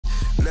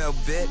little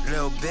bit.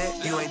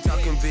 You ain't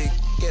talking big,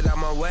 get out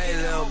my way,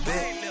 little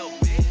bit.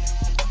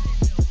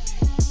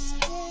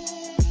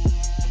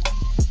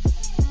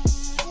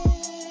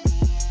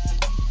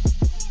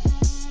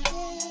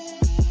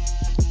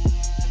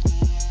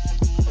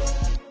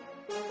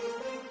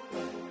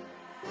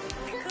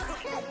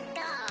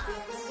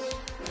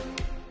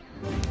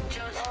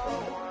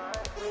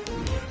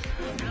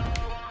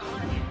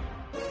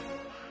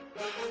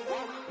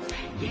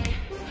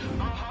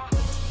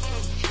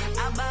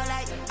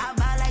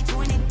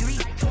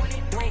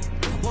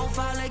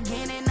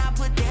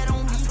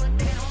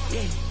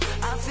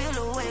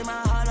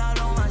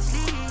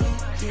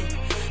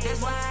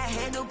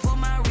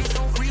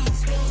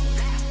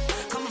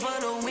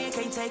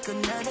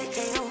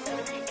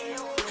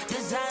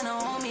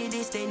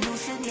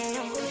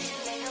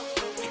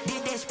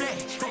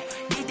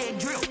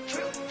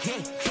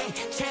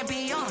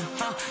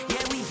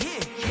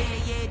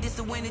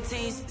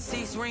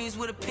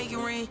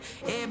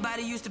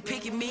 Everybody used to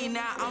pick at me,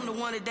 now I'm the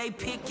one that they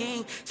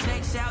picking.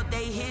 Snakes out,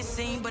 they hit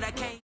scene, but I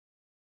can't.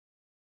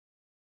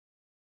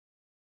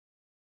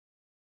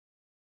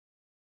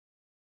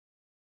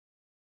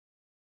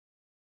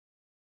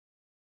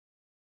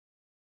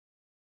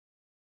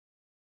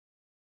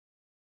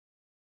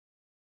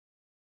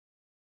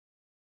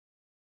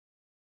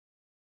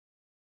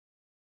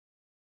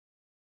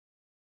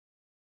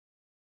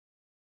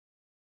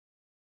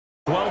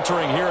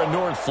 Sweltering here in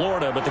North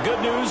Florida, but the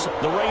good news,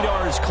 the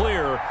radar is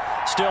clear.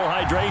 Still,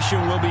 hydration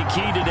will be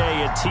key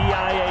today at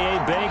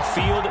TIAA Bank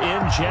Field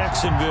in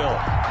Jacksonville.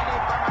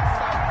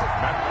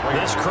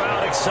 This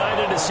crowd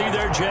excited to see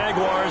their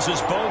Jaguars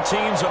as both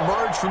teams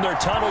emerge from their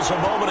tunnels a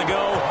moment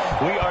ago.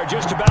 We are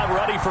just about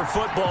ready for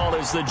football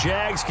as the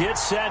Jags get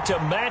set to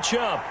match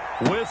up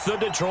with the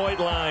Detroit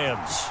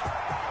Lions.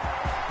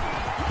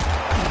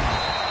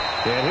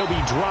 And he'll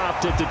be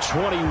dropped at the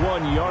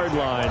 21-yard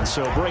line,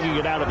 so bringing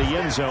it out of the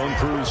end zone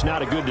proves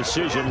not a good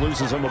decision,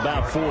 loses him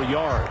about 4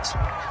 yards.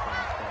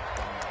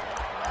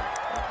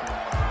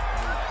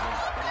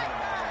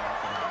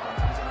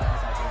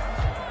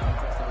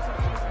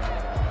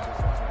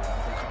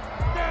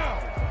 Now,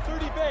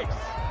 30 base.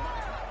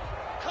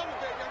 Come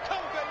baby.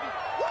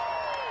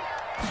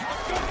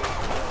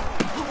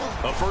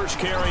 A first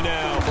carry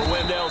now for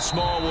Wendell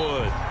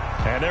Smallwood.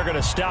 And they're going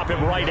to stop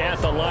him right at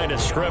the line of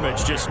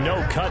scrimmage. Just no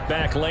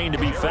cutback lane to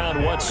be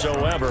found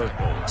whatsoever.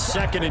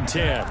 2nd and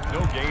 10.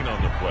 No gain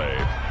on the play.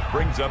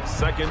 Brings up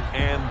 2nd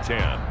and 10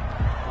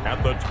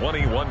 at the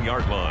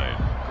 21-yard line.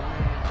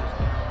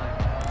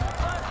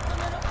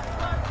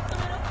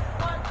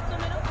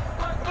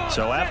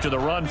 So after the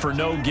run for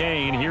no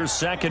gain, here's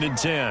 2nd and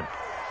 10.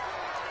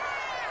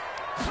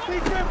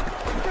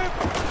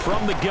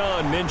 From the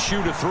gun,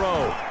 Minshew to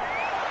throw.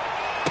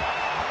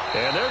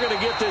 And they're going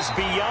to get this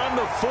beyond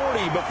the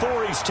 40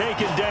 before he's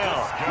taken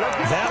down.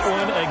 That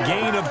one, a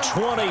gain of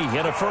 20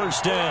 and a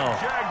first down.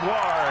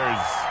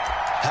 Jaguars.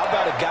 How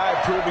about a guy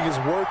proving his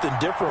worth in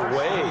different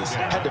ways?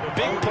 Had the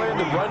big play in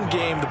the run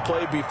game to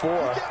play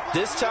before.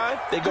 This time,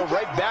 they go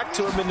right back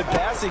to him in the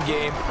passing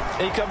game,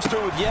 and he comes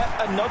through with yet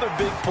another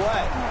big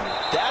play.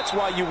 That's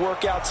why you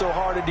work out so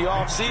hard in the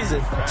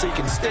offseason, so you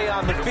can stay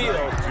on the field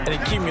and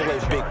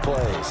accumulate big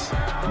plays.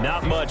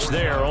 Not much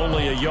there,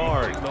 only a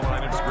yard.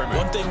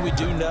 One thing we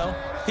do know,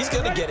 he's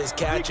going to get his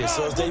catches,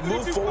 so as they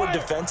move forward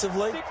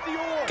defensively,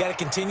 got to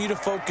continue to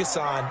focus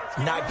on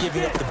not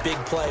giving up the big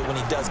play when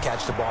he does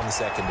catch the ball in the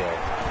secondary.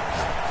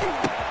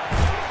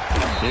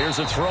 Here's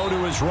a throw to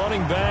his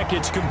running back.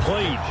 It's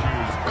complete.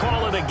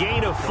 Call it a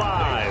gain of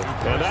 5,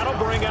 and that'll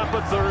bring up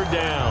a 3rd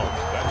down.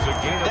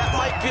 That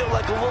might feel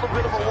like a little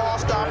bit of a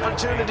lost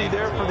opportunity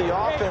there for the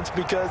offense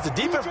because the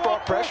defense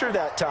brought pressure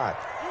that time.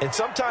 And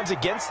sometimes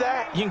against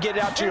that, you can get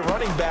it out to your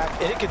running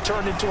back, and it can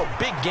turn into a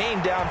big gain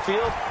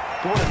downfield.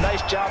 But what a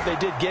nice job they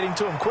did getting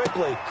to him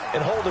quickly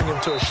and holding him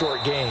to a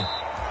short gain.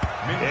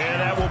 And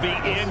that will be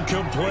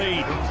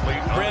incomplete.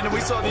 Brandon,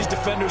 we saw these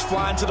defenders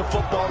flying to the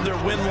football in their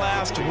win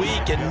last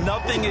week, and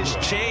nothing has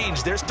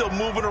changed. They're still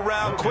moving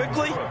around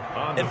quickly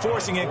and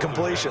forcing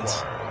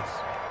incompletions.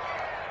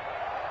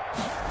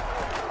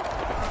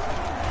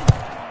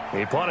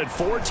 He punted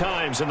 4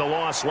 times in the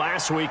loss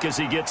last week as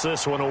he gets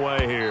this one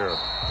away here.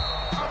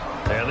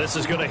 And this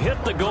is going to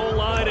hit the goal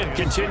line and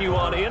continue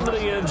on into the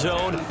end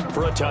zone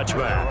for a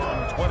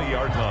touchback.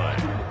 20-yard line.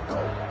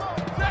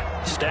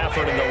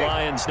 Stafford and the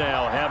Lions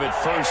now have it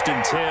 1st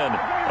and 10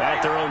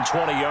 at their own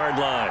 20-yard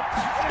line.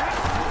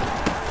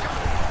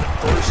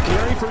 First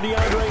carry for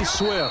DeAndre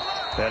Swift.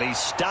 And he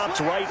stopped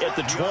right at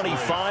the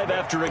 25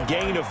 after a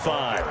gain of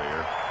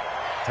 5.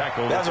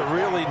 That's a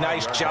really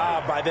nice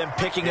job by them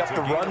picking up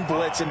the run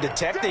blitz and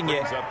detecting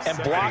it and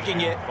blocking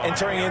it and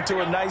turning it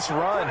into a nice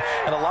run.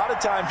 And a lot of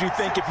times you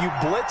think if you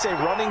blitz a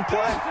running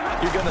play,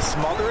 you're going to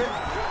smother it.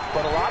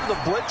 but a lot of the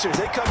blitzers,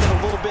 they come in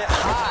a little bit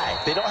high.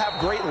 They don't have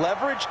great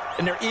leverage,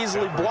 and they're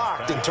easily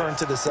blocked and turned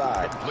to the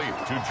side.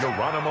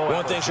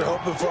 One thing you're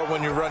hoping for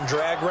when you run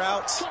drag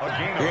routes,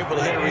 you're able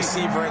to hit a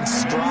receiver in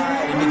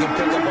stride, and you can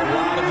pick up a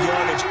lot of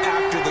yardage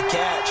after the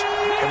catch.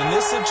 And in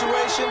this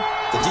situation,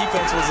 the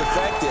defense was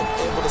effective,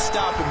 able to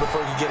stop him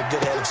before he could get a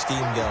good head of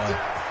steam going.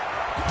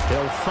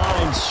 They'll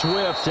find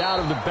Swift out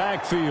of the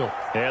backfield.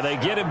 And they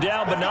get him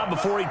down, but not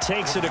before he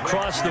takes it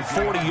across the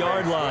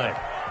 40-yard line.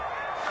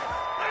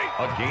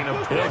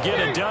 They'll get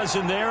a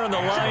dozen there, and the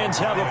Lions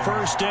have a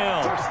first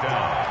down.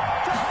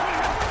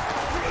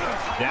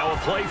 Now a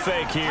play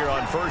fake here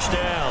on first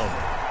down.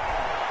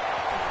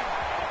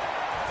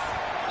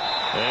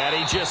 And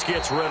he just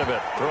gets rid of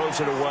it,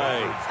 throws it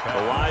away.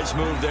 A wise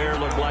move there,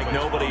 looked like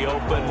nobody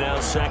open, now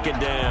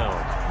second down.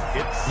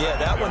 Yeah,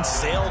 that one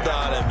sailed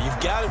on him. You've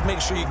got to make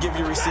sure you give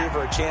your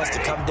receiver a chance to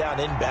come down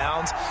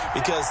inbounds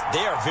because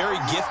they are very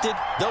gifted.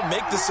 They'll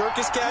make the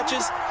circus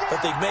catches,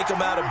 but they make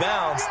them out of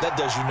bounds. That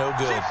does you no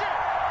good.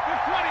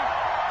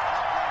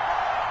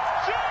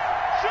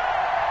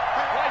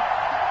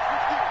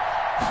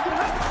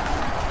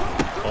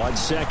 On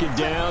second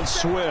down,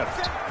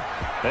 Swift.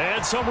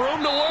 And some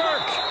room to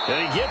work.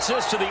 And he gets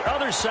us to the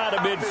other side of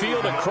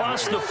midfield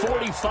across the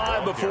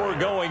 45 before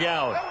going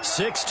out.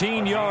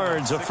 16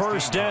 yards, a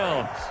first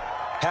down.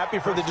 Happy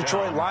for the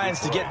Detroit Lions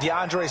to get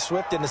DeAndre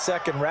Swift in the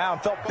second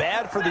round. Felt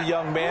bad for the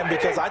young man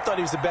because I thought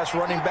he was the best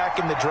running back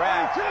in the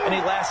draft, and he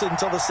lasted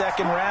until the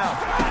second round.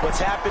 What's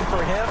happened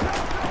for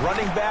him?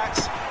 Running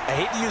backs, I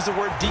hate to use the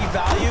word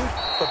devalue,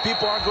 but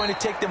people aren't going to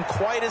take them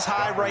quite as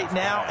high right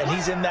now, and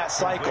he's in that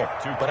cycle.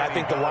 But I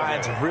think the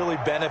Lions have really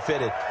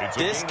benefited.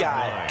 This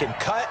guy can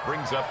cut,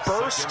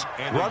 burst,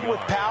 run with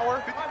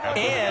power,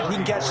 and he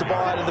can catch the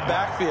ball out of the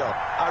backfield.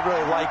 I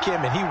really like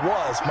him, and he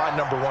was my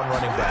 #1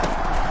 running back.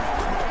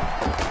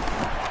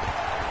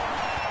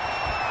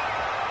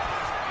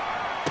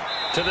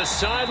 To the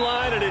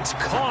sideline, and it's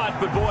caught,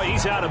 but boy,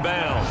 he's out of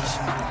bounds.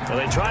 Well,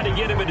 they tried to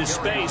get him into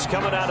space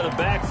coming out of the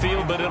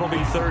backfield, but it'll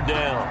be third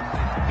down.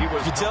 You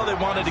could tell they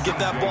wanted to get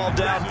that ball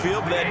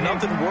downfield, but they had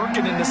nothing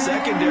working in the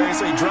secondary,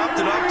 so he dropped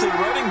it off to the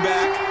running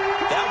back.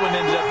 That one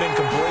ended up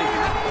incomplete.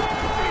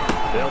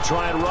 They'll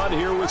try and run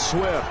here with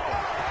Swift.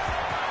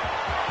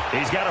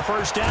 He's got a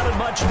first down and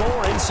much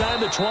more inside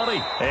the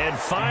 20. And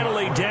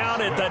finally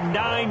down at the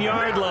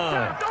 9-yard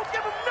line.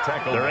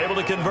 They're able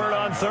to convert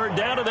on third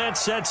down, and that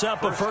sets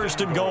up a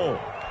first and goal.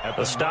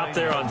 A stop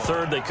there on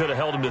third. They could have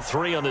held him to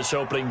 3 on this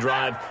opening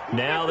drive.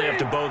 Now they have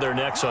to bow their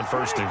necks on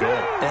first and goal.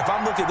 And if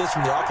I'm looking at this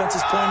from the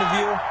offense's point of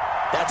view,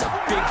 that's a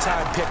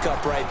big-time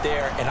pickup right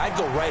there, and I'd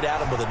go right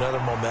at him with another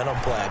momentum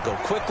play. I'd go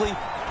quickly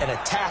and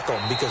attack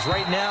them because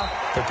right now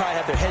they'll probably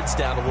have their heads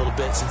down a little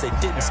bit since they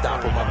didn't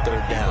stop him on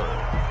third down.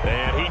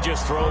 And he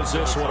just throws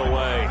this one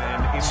away.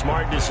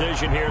 Smart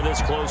decision here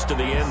this close to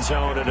the end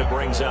zone, and it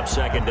brings up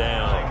second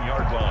down.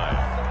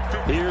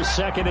 Here's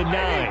second and 9.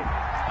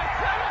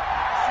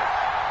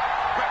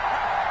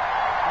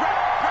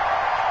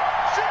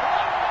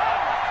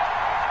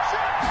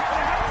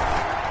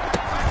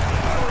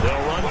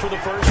 They'll run for the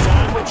first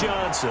time with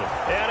Johnson.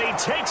 And he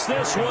takes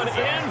this one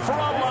in for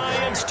a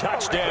Lions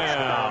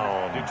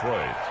touchdown.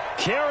 Detroit.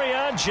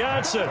 Kerryon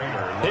Johnson,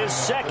 his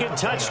second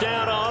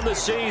touchdown on the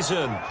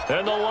season.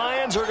 And the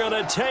Lions are going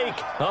to take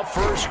a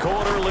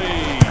first-quarter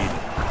lead.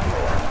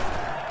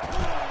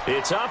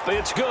 It's up,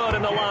 it's good,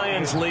 and the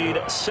Lions lead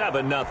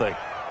 7-0.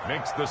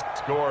 Makes the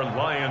score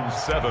Lions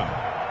 7,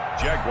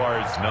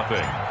 Jaguars 0.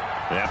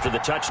 After the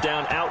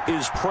touchdown, out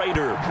is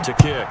Prater to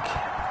kick.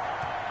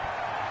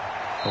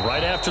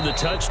 Right after the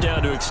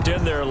touchdown to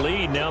extend their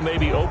lead, now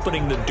maybe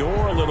opening the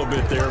door a little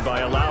bit there by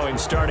allowing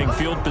starting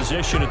field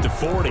position at the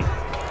 40.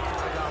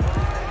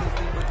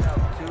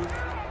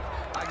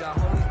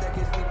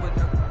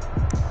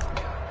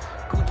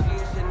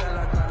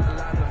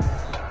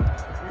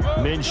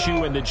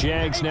 Minshew and the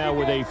Jags now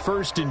with a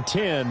 1st and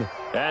 10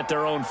 at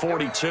their own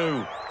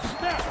 42.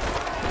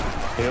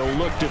 He'll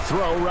look to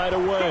throw right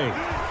away.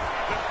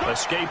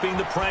 Escaping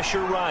the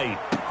pressure right.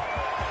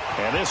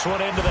 And this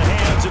one into the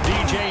hands of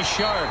DJ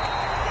Shark.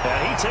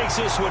 And he takes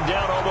this one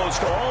down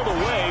almost all the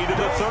way to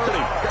the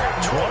 30.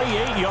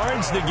 28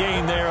 yards the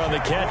gain there on the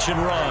catch and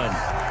run.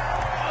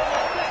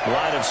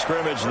 Line of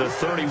scrimmage, the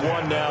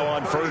 31 now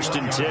on 1st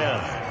and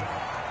 10.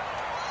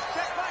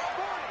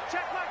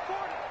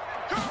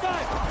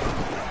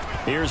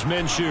 Here's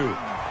Minshew.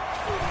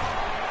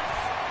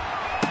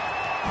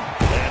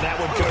 And that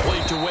one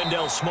complete to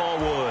Wendell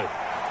Smallwood.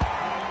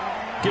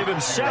 Give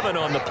him 7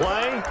 on the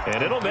play,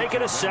 and it'll make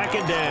it a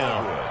second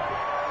down.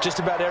 Just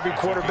about every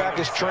quarterback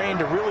is trained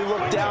to really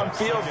look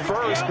downfield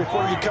first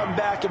before you come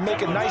back and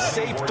make a nice,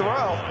 safe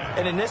throw.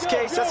 And in this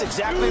case, that's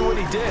exactly what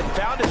he did.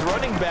 Found his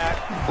running back,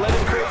 let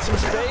him create some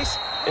space,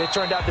 and it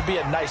turned out to be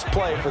a nice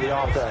play for the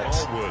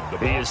offense.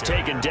 He is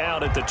taken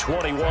down at the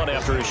 21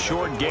 after a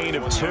short gain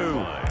of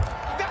 2.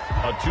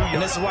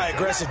 And this is why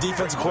aggressive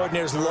defensive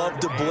coordinators love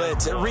to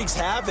blitz. It wreaks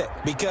havoc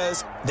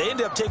because they end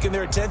up taking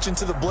their attention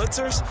to the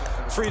blitzers,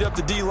 freed up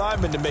the D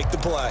lineman to make the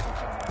play.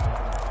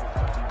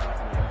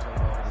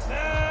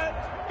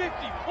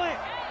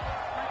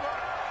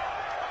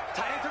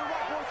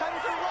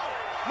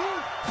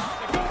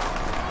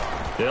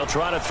 They'll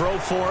try to throw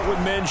for it with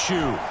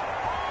Minshew.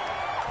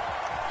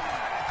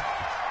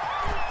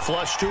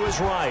 Flush to his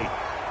right.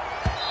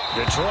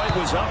 Detroit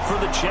was up for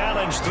the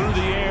challenge through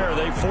the air.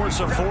 They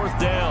force a 4th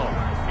down.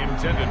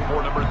 Intended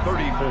for number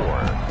 34.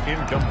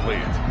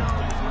 Incomplete.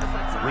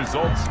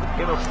 Results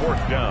in a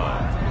 4th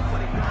down.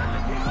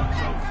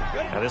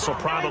 And this will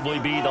probably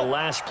be the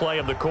last play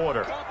of the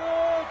quarter.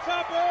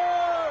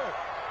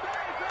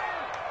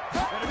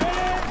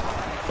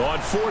 On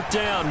 4th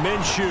down,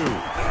 Minshew.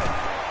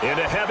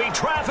 Into heavy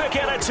traffic,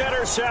 and it's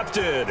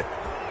intercepted.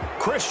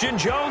 Christian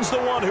Jones, the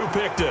one who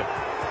picked it.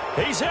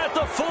 He's at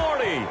the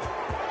 40,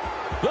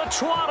 the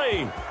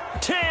 20,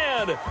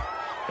 10,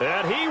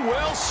 and he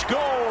will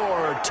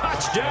score.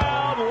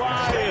 Touchdown,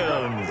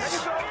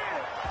 Lions.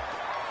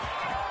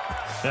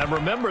 And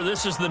remember,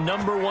 this is the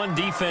 #1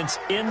 defense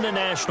in the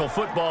National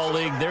Football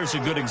League. There's a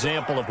good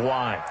example of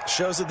why.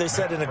 Shows that they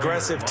set an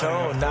aggressive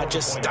tone, not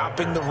just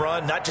stopping the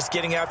run, not just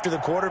getting after the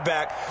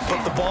quarterback,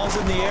 but the ball's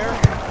in the air.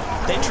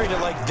 They treat it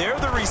like they're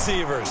the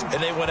receivers,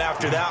 and they went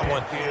after that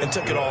one and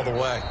took it all the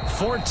way.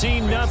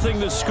 14-0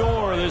 the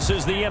score. This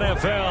is the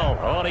NFL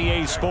on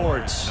EA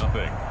Sports.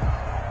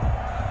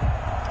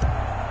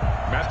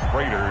 Matt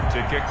Prater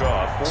to kick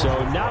off.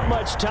 So not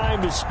much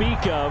time to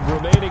speak of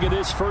remaining in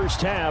this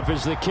first half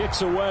as the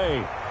kick's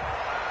away.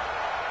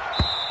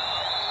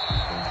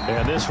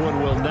 And this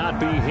one will not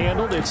be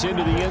handled. It's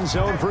into the end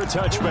zone for a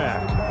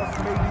touchback.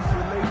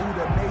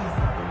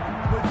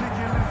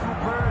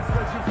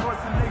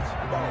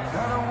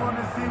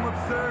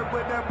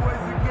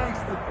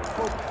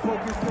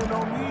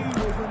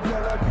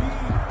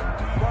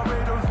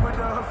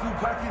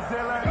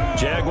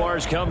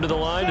 Jaguars come to the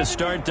line to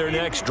start their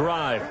next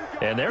drive.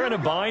 And they're in a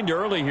bind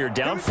early here,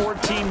 down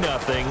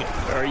 14-0.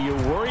 Are you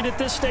worried at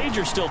this stage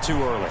or still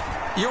too early?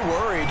 You're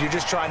worried. You're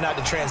just trying not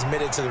to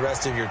transmit it to the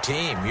rest of your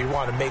team. You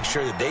want to make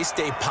sure that they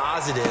stay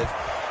positive.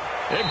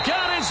 And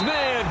got his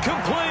man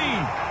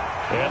complete.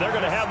 And they're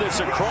going to have this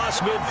across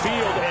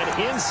midfield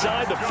and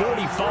inside the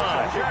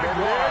 45.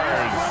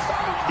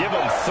 Give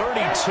him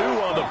 32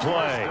 on the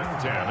play.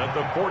 10 at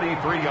the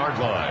 43-yard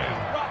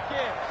line.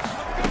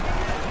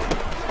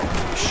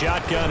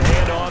 Shotgun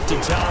handoff to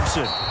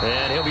Thompson.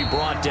 And he'll be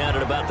brought down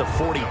at about the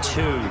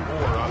 42.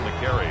 On the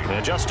carry.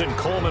 And Justin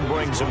Coleman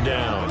brings him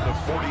down.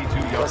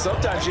 Well,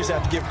 sometimes you just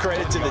have to give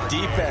credit to the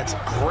defense.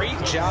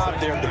 Great job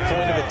there at the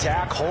point of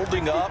attack,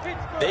 holding up.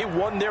 They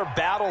won their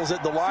battles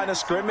at the line of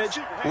scrimmage,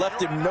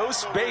 left him no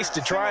space to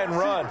try and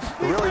run.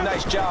 Really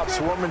nice job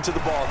swarming to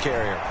the ball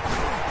carrier.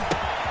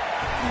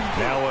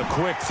 Now a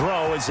quick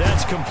throw as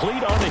that's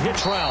complete on the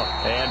hitch route.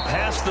 And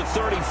past the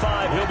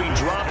 35, he'll be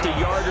dropped a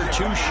yard or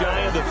two shy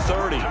of the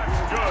 30.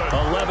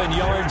 11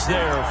 yards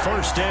there,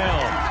 first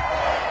down.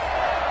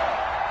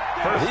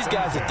 These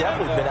guys have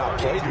definitely been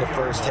outplayed in the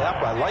first half,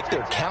 but I like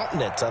their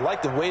countenance. I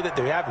like the way that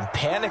they haven't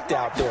panicked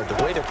out there,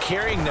 the way they're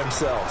carrying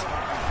themselves.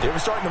 They were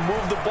starting to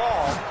move the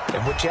ball,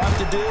 and what you have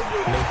to do,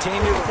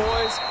 maintain your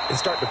poise and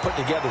start to put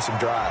together some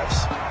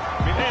drives.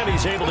 And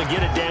he's able to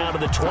get it down to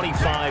the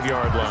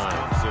 25-yard line.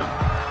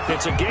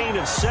 It's a gain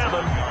of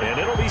 7, and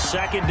it'll be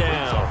second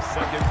down.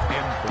 2nd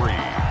and 3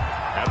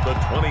 at the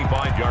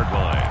 25-yard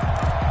line.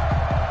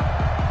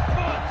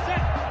 Come on,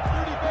 set,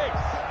 30 base,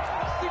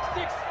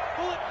 6-6,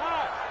 bullet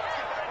high.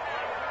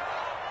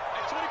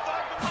 At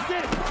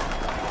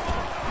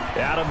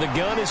 25, out of the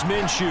gun is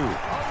Minshew.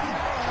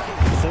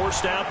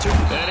 Forced out to,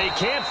 and he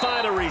can't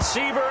find a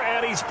receiver,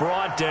 and he's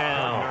brought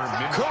down.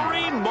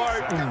 Kareem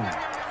Martin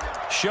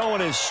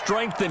showing his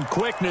strength and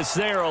quickness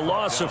there, a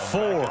loss of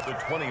 4.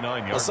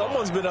 Well,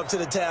 someone's been up to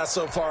the task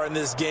so far in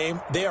this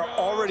game. They are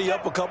already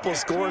up a couple of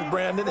scores,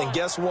 Brandon, and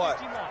guess what?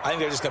 I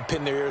think they're just going to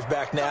pin their ears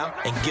back now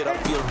and get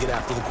upfield and get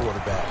after the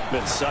quarterback.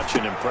 Been such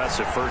an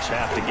impressive first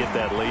half to get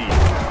that lead.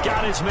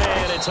 Got his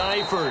man, it's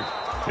Eifert.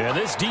 Yeah,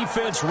 this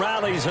defense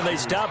rallies, and they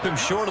stop him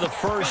short of the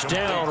first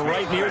down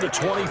right near the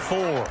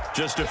 24.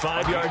 Just a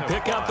 5-yard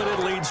pickup, and it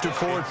leads to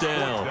 4th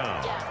down.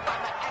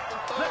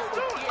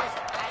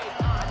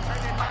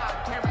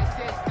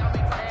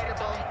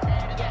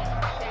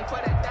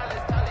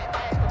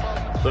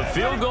 The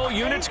field goal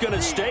unit's going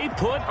to stay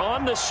put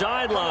on the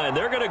sideline.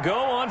 They're going to go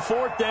on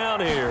 4th down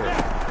here.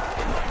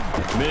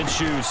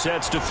 Minshew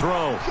sets to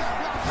throw.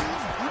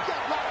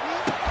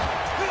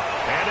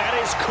 And that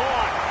is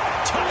caught.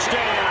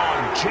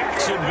 Touchdown,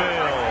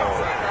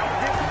 Jacksonville.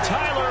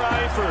 Tyler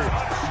Eifert,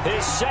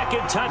 his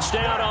second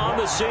touchdown on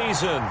the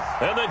season.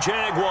 And the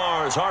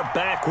Jaguars are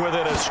back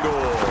within a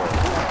score.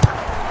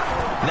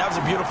 And that was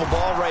a beautiful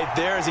ball right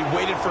there as he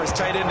waited for his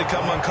tight end to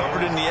come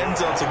uncovered in the end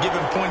zone, so give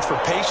him points for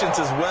patience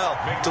as well.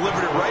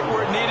 Delivered it right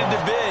where it needed to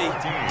be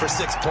for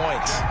 6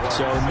 points.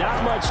 So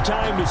not much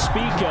time to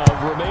speak of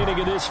remaining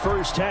in this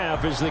first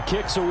half as the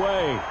kick's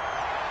away.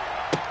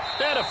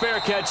 And a fair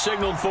catch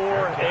signaled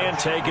for and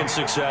taken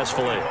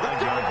successfully.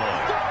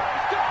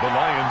 The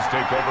Lions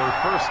take over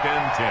 1st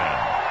and 10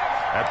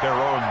 at their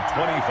own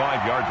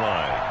 25-yard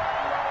line.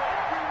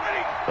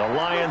 The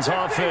Lions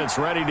offense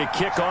ready to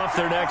kick off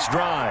their next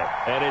drive.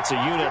 And it's a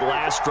unit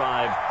last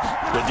drive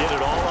that did it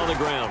all on the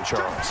ground,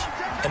 Charles.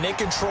 and they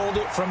controlled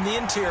it from the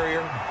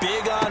interior,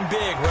 big on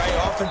big, right?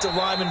 Offensive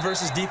lineman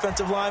versus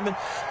defensive lineman.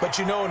 But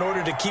you know, in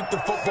order to keep the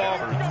football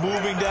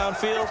moving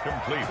downfield,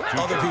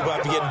 other people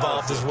have to get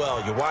involved as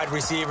well. Your wide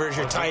receivers,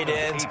 your tight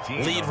ends,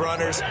 lead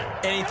runners,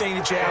 anything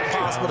that you have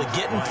possible to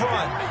get in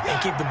front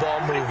and keep the ball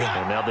moving.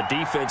 And now the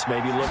defense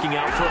may be looking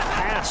out for a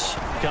pass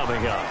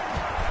coming up.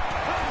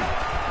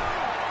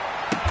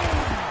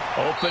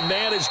 Open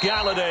man is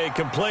Galladay,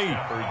 complete.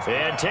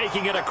 And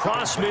taking it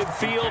across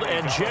midfield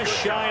and just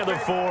shy of the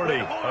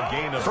 40.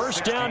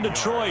 First down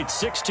Detroit,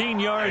 16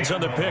 yards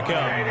on the pickup.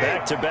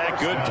 Back-to-back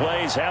good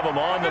plays have them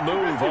on the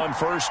move on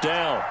first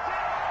down.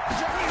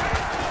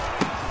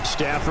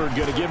 Stafford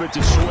going to give it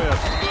to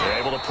Swift. They're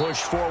able to push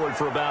forward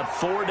for about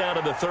 4 down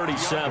to the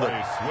 37.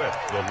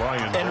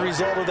 End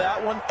result of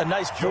that one, a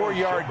nice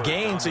 4-yard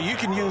gain, so you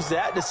can use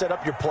that to set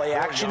up your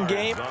play-action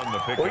game,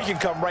 or you can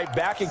come right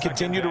back and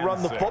continue to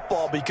run the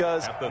football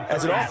because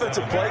as an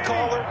offensive play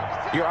caller,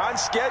 you're on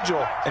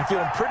schedule and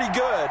feeling pretty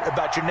good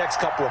about your next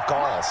couple of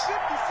calls.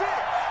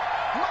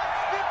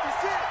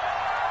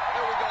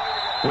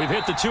 We've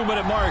hit the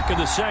 2-minute mark in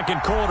the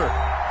second quarter,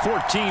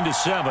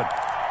 14-7.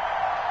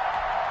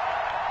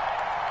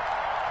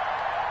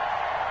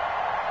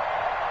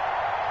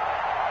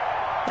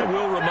 And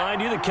we'll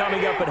remind you that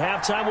coming up at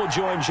halftime, we'll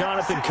join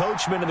Jonathan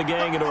Coachman and the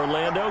gang in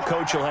Orlando.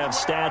 Coach will have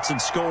stats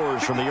and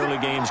scores from the early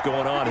games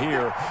going on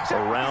here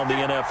around the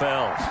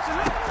NFL.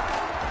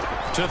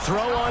 To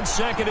throw on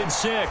 2nd and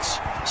 6,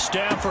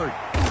 Stafford.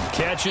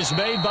 Catch is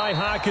made by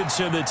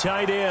Hockenson, the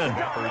tight end.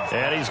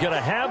 And he's going to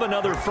have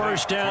another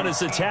first down as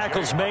the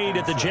tackle's made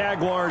at the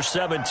Jaguars'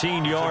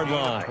 17-yard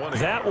line.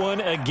 That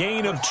one a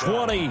gain of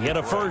 20 and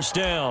a first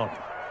down.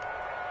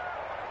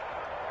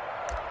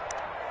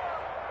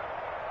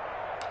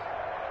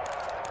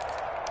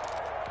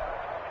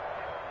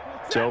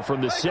 So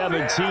from the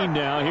 17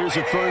 now, here's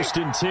a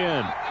 1st and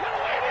 10.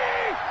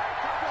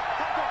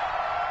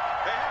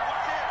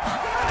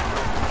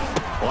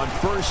 On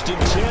 1st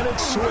and 10,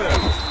 it's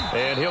Swift.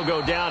 And he'll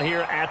go down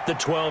here at the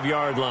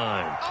 12-yard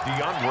line.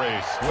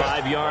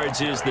 5 yards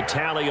is the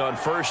tally on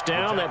first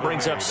down. That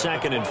brings up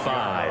 2nd and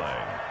 5.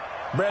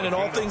 Brandon,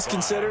 all things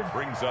considered,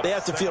 they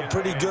have to feel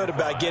pretty good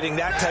about getting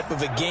that type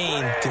of a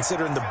gain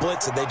considering the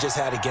blitz that they just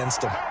had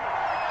against them.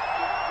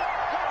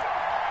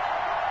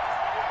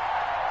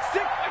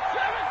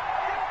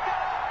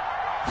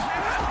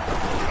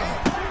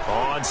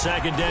 On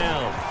 2nd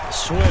down,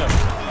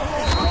 Swift.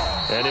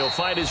 And he'll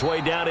fight his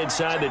way down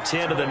inside the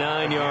 10 to the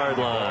 9-yard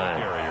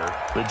line.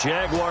 The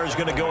Jaguars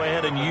going to go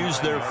ahead and use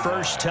their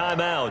first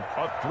timeout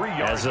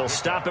as they'll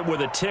stop it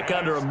with a tick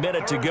under a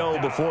minute to go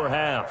before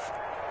half.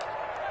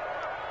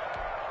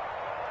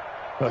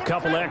 A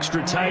couple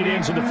extra tight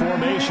ends in the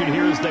formation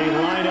here as they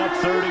line up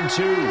 3rd and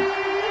 2.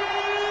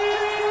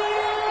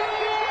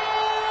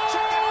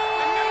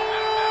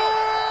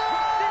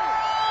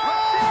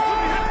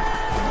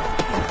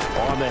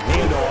 The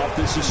handoff,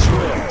 this is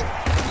Swift.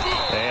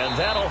 And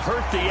that'll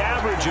hurt the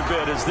average a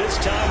bit as this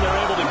time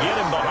they're able to get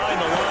him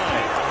behind the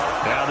line.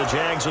 Now the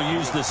Jags will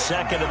use the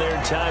second of their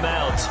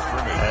timeouts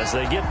as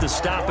they get the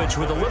stoppage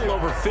with a little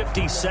over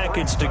 50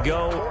 seconds to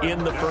go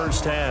in the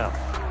first half.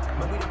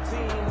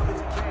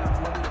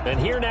 And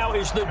here now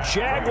is the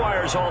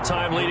Jaguars'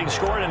 all-time leading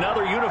scorer in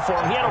another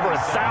uniform. He had over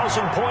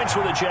 1,000 points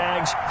with the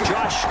Jags,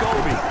 Josh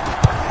Scobie.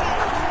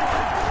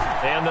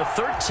 And the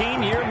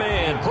 13-year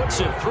man puts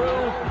it through,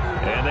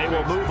 and they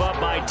will move up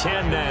by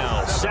 10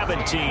 now,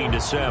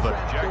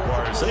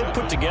 17-7. So they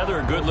put together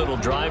a good little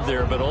drive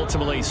there, but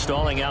ultimately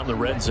stalling out in the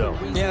red zone.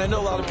 Yeah, I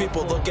know a lot of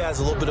people look at it as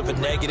a little bit of a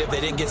negative.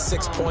 They didn't get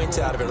 6 points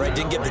out of it, right?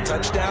 Didn't get the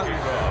touchdown.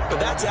 But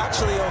that's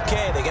actually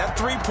okay. They got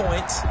 3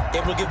 points,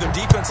 able to give their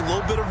defense a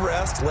little bit of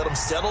rest, let them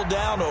settle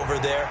down over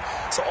there.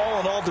 So all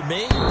in all, to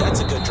me, that's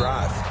a good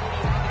drive.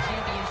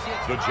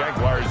 The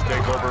Jaguars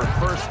take over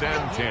 1st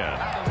and 10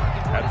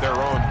 at their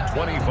own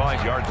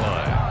 25-yard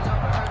line.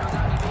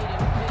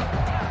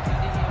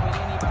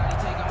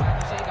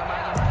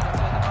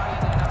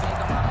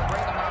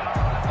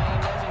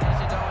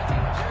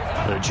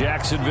 The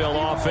Jacksonville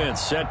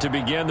offense set to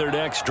begin their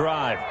next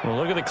drive. Well,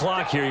 look at the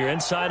clock here. You're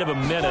inside of a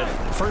minute.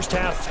 First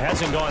half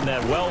hasn't gone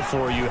that well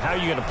for you. How are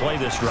you going to play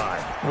this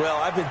drive? Well,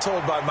 I've been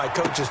told by my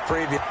coaches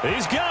previous.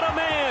 He's got a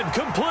man.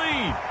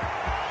 Complete.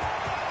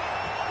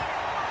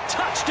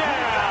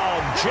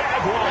 Touchdown,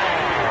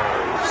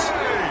 Jaguars.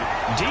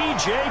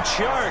 DJ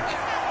Chark,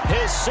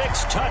 his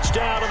 6th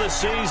touchdown of the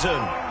season.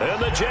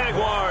 And the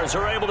Jaguars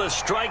are able to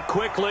strike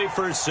quickly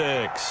for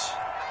 6.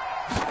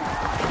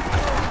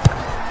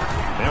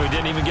 And we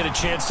didn't even get a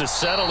chance to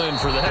settle in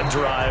for that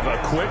drive.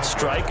 A quick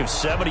strike of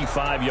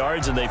 75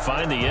 yards, and they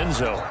find the end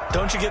zone.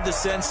 Don't you get the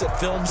sense that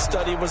film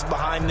study was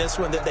behind this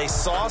one, that they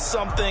saw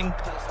something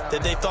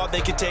that they thought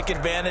they could take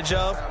advantage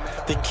of?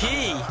 The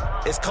key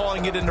is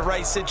calling it in the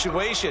right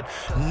situation,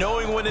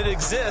 knowing when it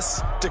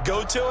exists to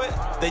go to it.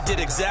 They did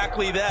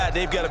exactly that.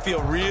 They've got to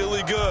feel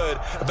really good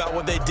about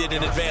what they did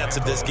in advance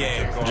of this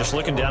game. Just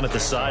looking down at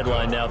the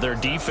sideline now, their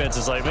defense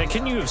is like, man,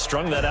 can you have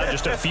strung that out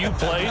just a few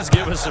plays?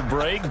 Give us a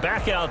break.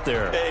 Back out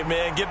there. Hey,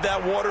 man, give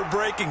that water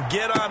break and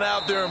get on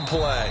out there and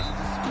play.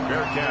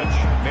 Fair catch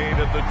made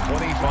at the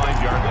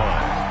 25-yard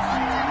line.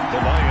 The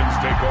Lions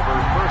take over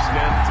 1st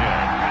and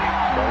 10.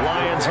 The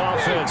Lions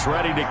offense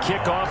ready to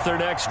kick off their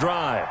next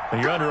drive.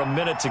 You're under a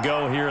minute to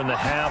go here in the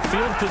half.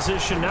 Field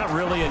position not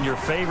really in your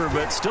favor,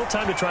 but still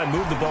time to try and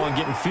move the ball and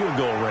get in field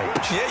goal range.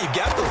 Yeah, you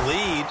got the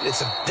lead.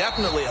 It's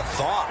definitely a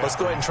thought. Let's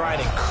go ahead and try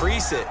and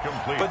increase it.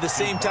 But at the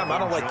same time, I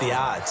don't like the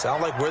odds. I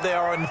don't like where they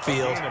are on the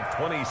field.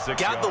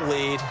 Got the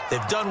lead.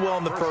 They've done well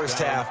in the first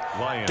half.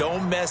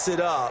 Don't mess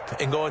it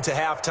up and go into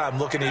halftime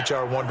looking at each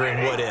other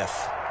wondering what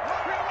if.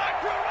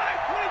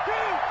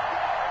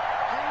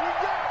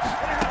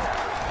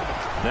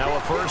 Now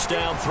a first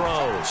down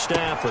throw.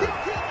 Stafford.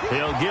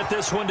 He'll get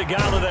this one to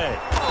Galladay.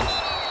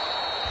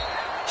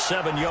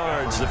 7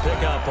 yards the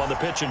pickup on the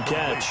pitch and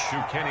catch.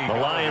 The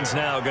Lions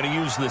now going to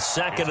use the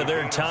second of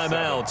their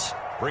timeouts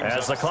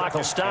as the clock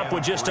will stop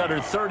with just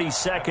under 30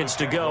 seconds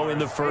to go in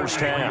the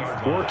first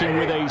half. Working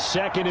with a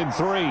 2nd and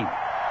 3.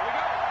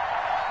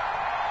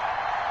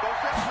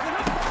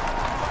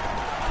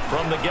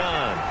 From the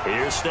gun,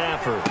 here's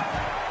Stafford.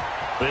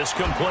 This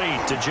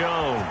complete to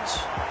Jones.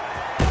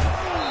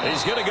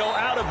 He's going to go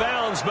out of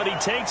bounds, but he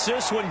takes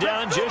this one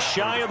down just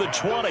shy of the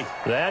 20.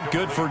 That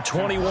good for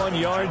 21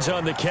 yards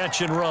on the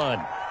catch and run.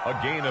 A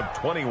gain of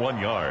 21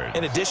 yards.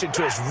 In addition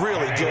to his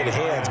really good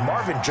hands,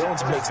 Marvin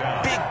Jones makes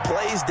big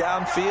plays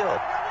downfield.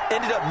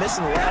 Ended up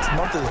missing the last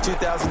month of the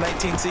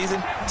 2019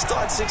 season. Still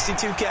had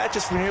 62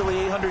 catches for nearly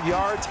 800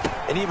 yards.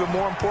 And even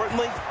more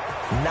importantly,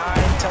 9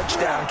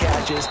 touchdown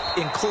catches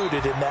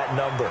included in that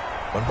number.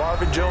 When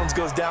Marvin Jones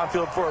goes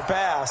downfield for a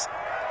pass,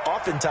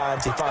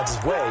 oftentimes he finds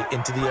his way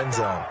into the end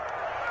zone.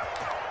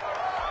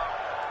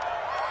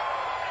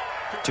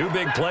 2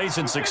 big plays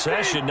in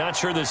succession. Not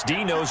sure this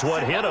D knows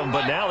what hit him,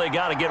 but now they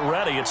got to get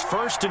ready. It's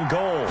 1st and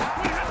goal.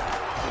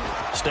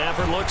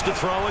 Stafford looks to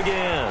throw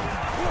again.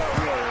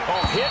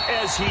 Oh, hit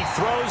as he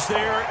throws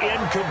there,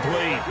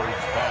 incomplete.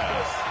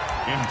 Pass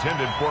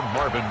intended for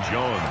Marvin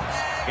Jones.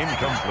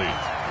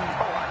 Incomplete.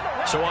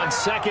 So on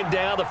 2nd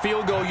down, the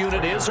field goal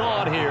unit is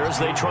on here as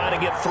they try to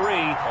get 3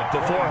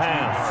 before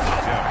half.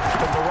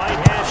 From the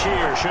right hash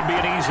here, should be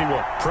an easy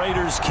one.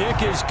 Prater's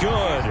kick is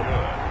good.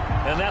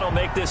 And that'll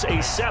make this a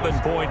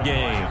 7-point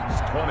game.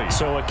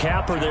 So a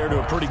capper there to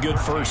a pretty good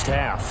first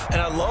half.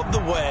 And I love the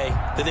way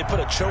that they put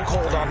a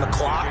chokehold on the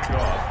clock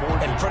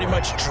and pretty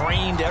much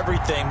drained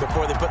everything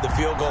before they put the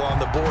field goal on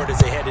the board as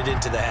they headed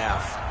into the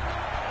half.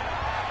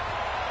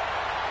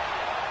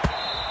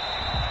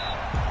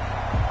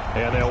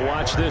 And they'll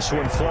watch this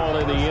one fall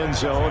in the end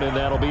zone, and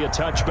that'll be a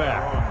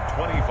touchback.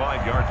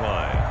 25-yard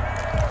line.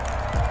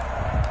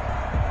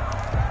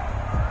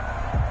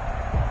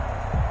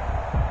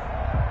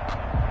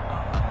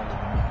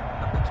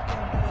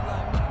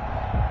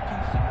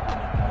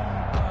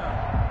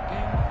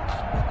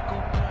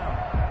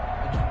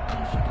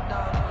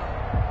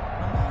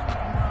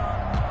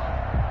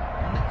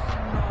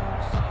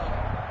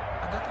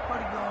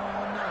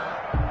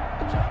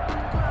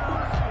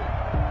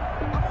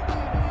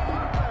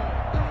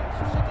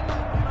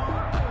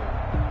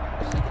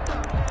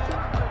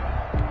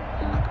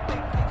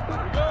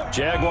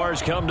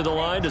 Jaguars come to the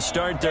line to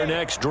start their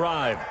next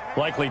drive.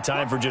 Likely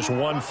time for just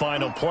one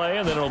final play,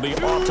 and then it'll be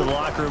off to the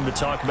locker room to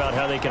talk about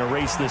how they can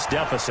erase this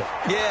deficit.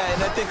 Yeah,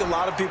 and I think a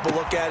lot of people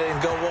look at it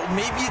and go, well,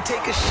 maybe you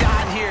take a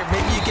shot here.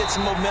 Maybe you get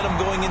some momentum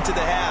going into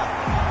the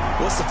half.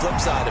 What's the flip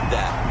side of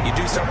that? You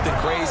do something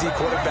crazy,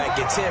 quarterback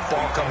gets hit,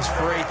 ball comes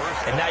free,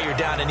 and now you're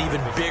down an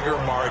even bigger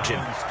margin.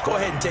 Go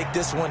ahead and take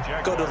this one,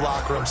 go to the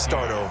locker room,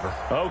 start over.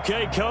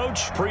 Okay,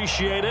 Coach,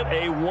 appreciate it.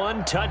 A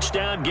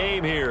 1-touchdown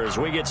game here as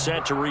we get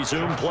set to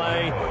resume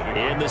play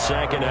in the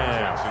second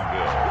half.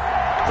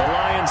 The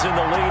Lions in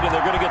the lead, and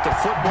they're going to get the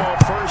football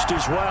first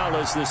as well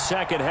as the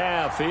second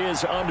half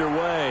is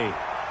underway.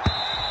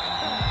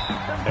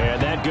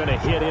 And that going to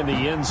hit in the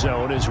end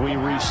zone as we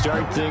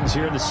restart things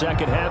here in the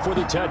second half with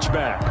a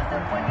touchback.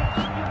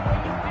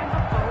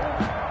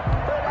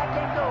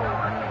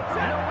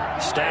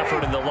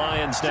 Stafford and the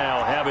Lions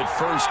now have it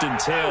 1st and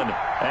 10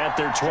 at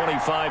their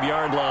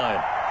 25-yard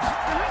line.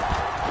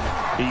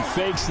 He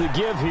fakes the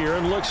give here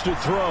and looks to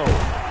throw.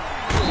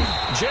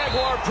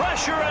 Jaguar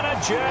pressure and a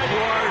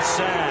Jaguar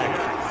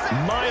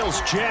sack.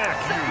 Miles Jack.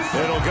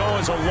 It'll go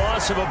as a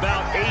loss of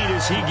about 8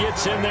 as he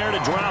gets in there to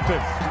drop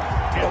him.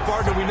 Well,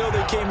 partner, we know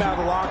they came out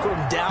of the locker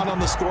room down on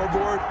the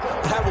scoreboard,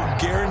 but I will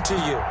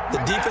guarantee you the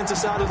defensive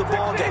side of the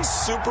ball got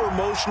super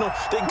emotional.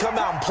 They can come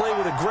out and play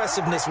with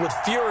aggressiveness, with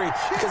fury,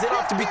 because they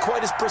don't have to be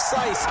quite as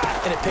precise,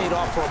 and it paid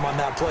off for them on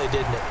that play,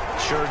 didn't it?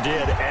 Sure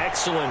did.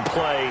 Excellent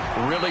play,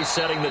 really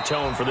setting the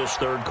tone for this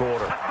third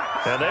quarter.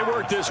 And they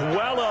worked this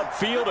well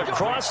upfield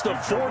across the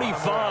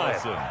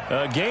 45.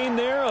 A gain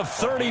there of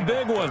 30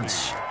 big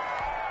ones.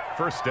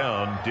 First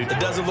down. It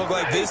doesn't look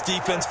like this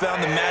defense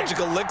found the magic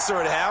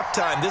elixir at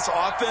halftime. This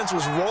offense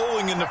was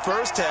rolling in the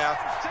first half,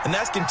 and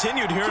that's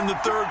continued here in the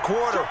third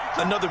quarter.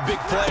 Another big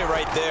play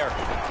right there.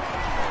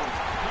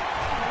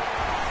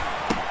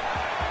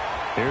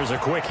 Here's a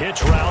quick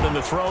hitch route, and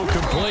the throw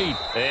complete.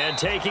 And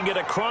taking it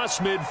across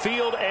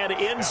midfield and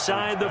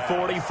inside the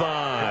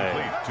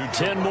 45.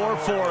 10 more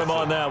for him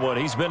on that one.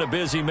 He's been a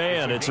busy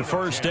man. It's a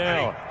first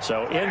down.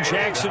 So in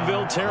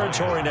Jacksonville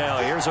territory now.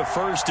 Here's a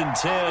 1st and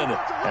 10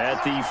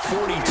 at the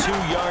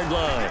 42-yard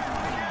line.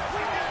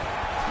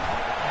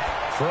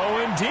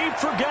 Throwing deep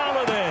for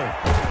Galladay.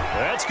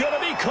 That's going to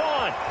be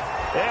caught.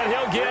 And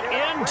he'll get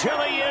into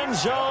the end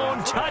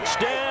zone.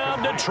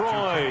 Touchdown,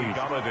 Detroit.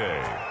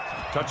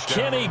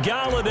 Kenny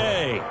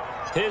Galladay,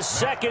 his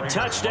 2nd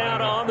touchdown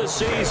on the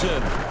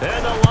season.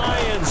 And the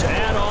Lions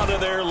add on to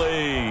their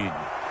lead.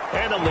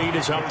 And the lead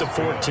is up to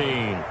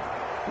 14.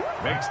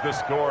 Makes the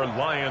score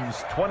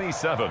Lions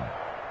 27,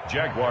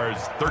 Jaguars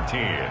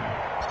 13.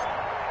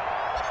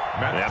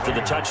 After the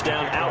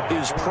touchdown, out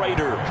is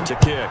Prater to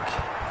kick.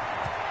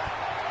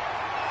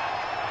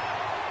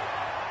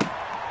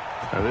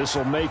 Now this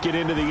will make it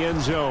into the end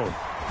zone.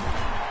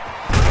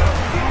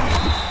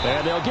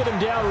 And they'll get him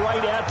down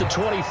right at the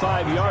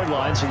 25-yard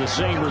line, so the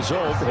same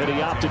result, and he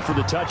opted for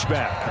the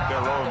touchback. At their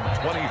own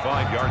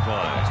 25-yard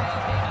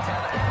line.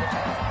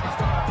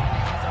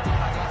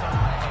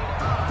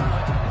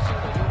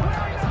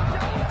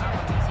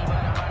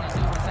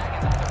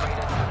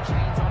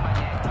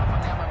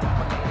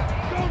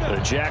 The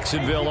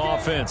Jacksonville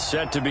offense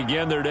set to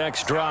begin their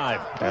next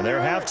drive. And their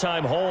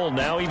halftime hole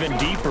now even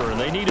deeper. And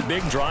they need a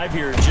big drive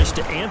here just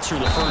to answer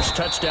the first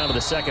touchdown of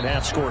the second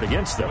half scored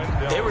against them.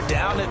 They were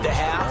down at the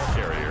half.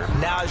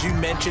 Now, as you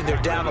mentioned,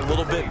 they're down a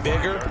little bit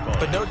bigger.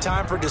 But no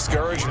time for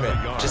discouragement.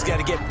 Just got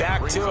to get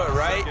back to it,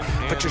 right?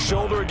 Put your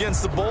shoulder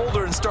against the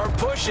boulder and start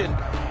pushing.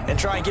 And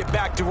try and get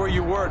back to where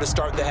you were to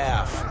start the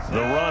half.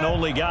 The run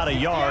only got a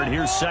yard.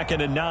 Here's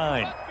 2nd and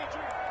 9.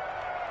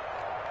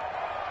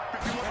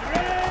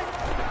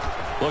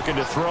 Looking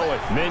to throw it.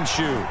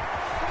 Minshew.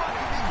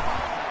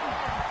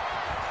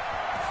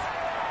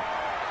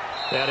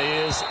 That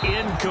is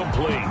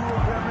incomplete.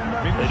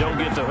 They don't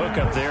get the hook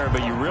up there,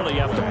 but you really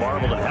have to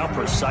marvel at how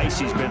precise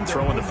he's been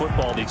throwing the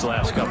football these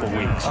last couple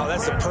weeks. Oh,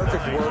 that's the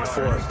perfect word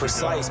for it,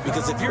 precise.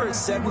 Because if you're at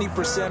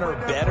 70% or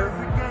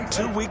better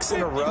 2 weeks in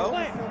a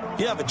row,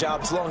 you have a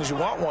job as long as you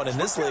want one in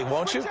this league,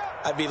 won't you?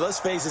 I mean, let's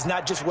face it, it's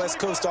not just West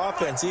Coast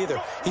offense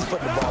either. He's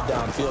putting the ball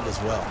downfield as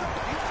well.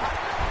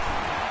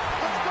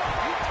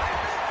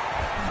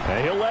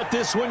 And he'll let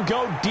this one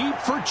go deep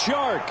for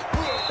Chark.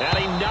 And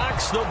he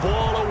knocks the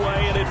ball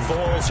away, and it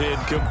falls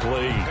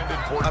incomplete.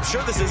 I'm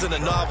sure this isn't a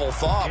novel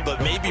thought,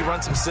 but maybe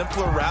run some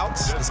simpler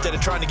routes instead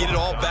of trying to get it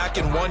all back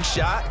in one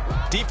shot.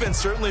 Defense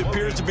certainly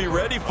appears to be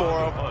ready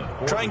for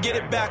him. Try and get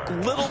it back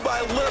little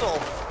by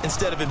little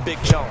instead of in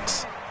big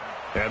chunks.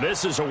 And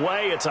this is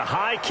away. It's a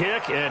high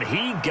kick, and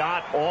he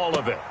got all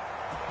of it.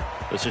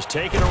 This is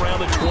taken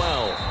around the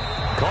 12.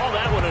 Call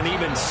that one an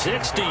even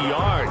 60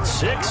 yards,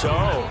 6-0.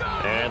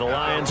 And the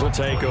Lions will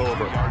take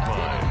over.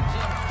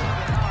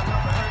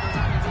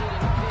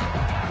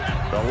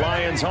 The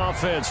Lions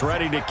offense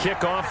ready to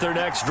kick off their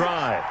next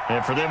drive.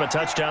 And for them, a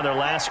touchdown their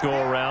last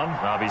go-around.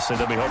 Obviously,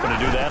 they'll be hoping to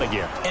do that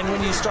again. And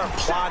when you start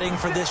plotting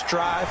for this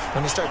drive,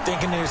 when you start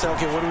thinking to yourself,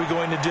 okay, what are we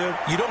going to do?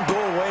 You don't go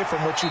away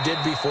from what you did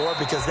before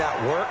because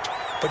that worked.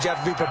 But you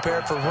have to be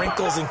prepared for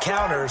wrinkles and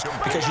counters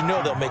because you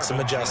know they'll make some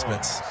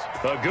adjustments.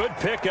 A good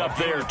pickup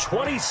there,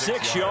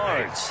 26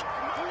 yards.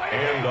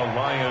 And the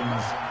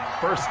Lions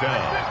first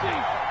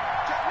down.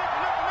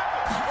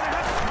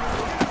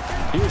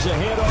 Here's a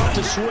handoff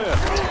to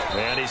Swift.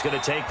 And he's going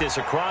to take this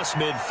across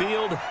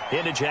midfield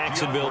into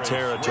Jacksonville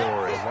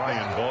territory. The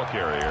Lion ball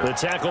carrier. The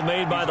tackle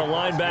made by the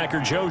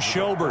linebacker, Joe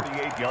Schobert.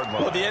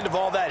 Well, at the end of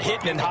all that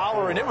hitting and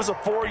hollering, it was a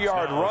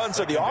 4-yard run,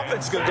 so the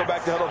offense is going to go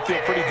back to huddle and feel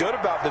pretty good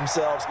about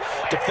themselves.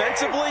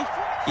 Defensively,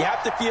 you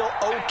have to feel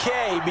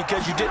okay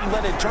because you didn't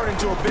let it turn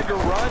into a bigger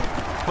run,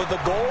 but the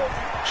goal,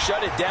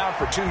 shut it down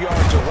for 2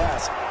 yards or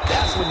less.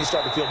 That's when you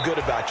start to feel good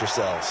about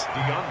yourselves.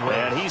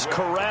 And he's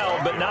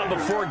corralled, but not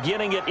before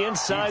getting it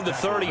inside the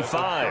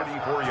 35.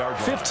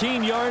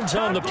 15 yards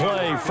on the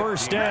play,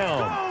 first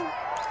down.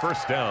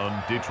 First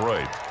down,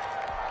 Detroit.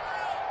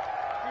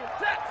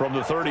 From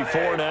the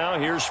 34 now,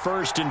 here's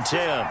 1st and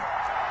 10.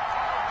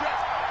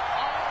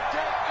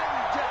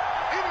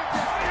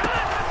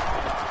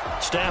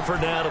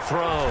 Stafford now to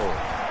throw.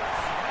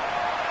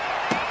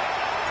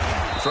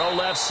 Throw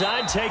left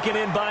side, taken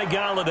in by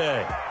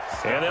Galladay.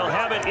 And they'll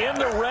have it in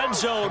the red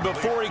zone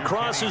before he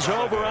crosses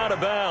over out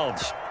of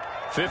bounds.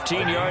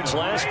 15 yards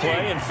last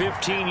play and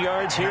 15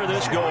 yards here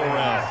this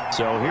go-around.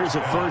 So here's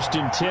a 1st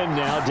and 10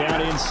 now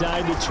down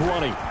inside the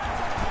 20.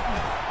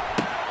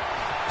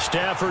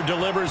 Stafford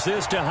delivers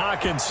this to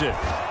Hockenson.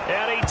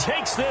 And he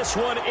takes this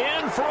one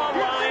in for a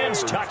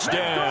Lions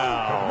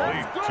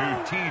touchdown.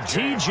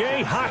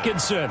 T.J.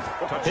 Hockenson,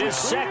 his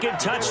 2nd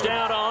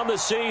touchdown on the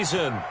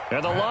season.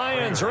 And the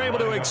Lions are able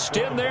to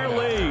extend their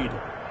lead.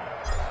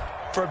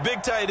 For a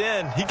big tight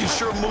end, he can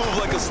sure move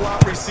like a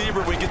slot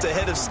receiver when he gets a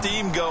head of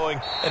steam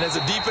going. And as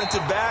a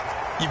defensive back,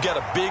 you've got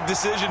a big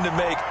decision to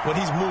make when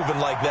he's moving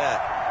like that.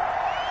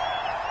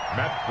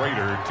 Matt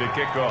Prater to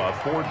kick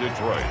off for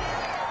Detroit.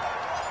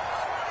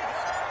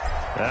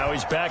 Now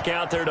he's back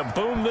out there to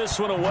boom this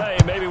one away,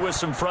 maybe with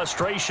some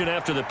frustration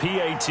after the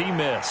PAT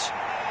miss.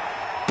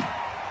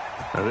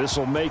 Now this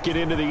will make it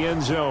into the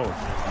end zone.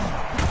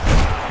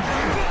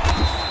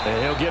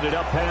 And he'll get it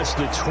up past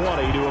the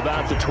 20 to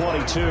about the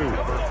 22.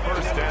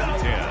 First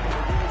and 10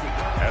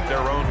 at their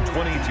own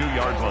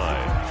 22-yard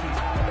line.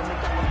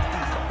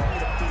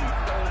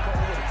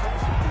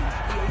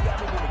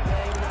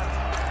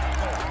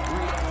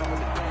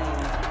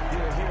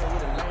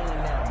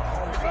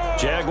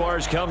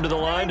 Jaguars come to the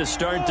line to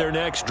start their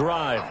next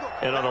drive.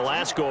 And on the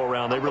last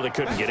go-around, they really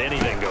couldn't get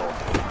anything going.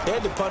 They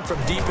had to punt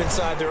from deep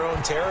inside their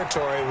own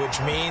territory, which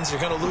means you're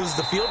going to lose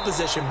the field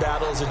position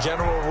battle as a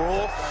general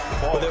rule.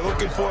 What they're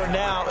looking for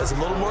now is a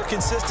little more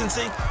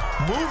consistency,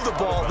 move the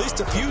ball at least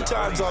a few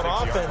times on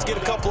offense, get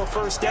a couple of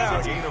first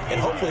downs, and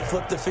hopefully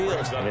flip the field.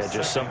 Yeah,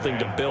 just something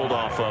to build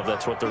off of.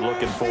 That's what they're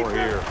looking for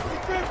here.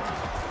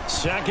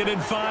 2nd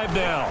and 5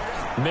 now.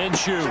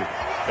 Minshew.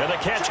 And the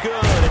catch good.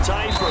 It's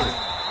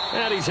Eifert.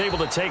 And he's able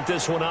to take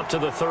this one up to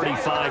the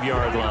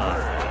 35-yard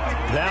line.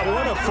 That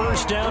one a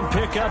first down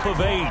pickup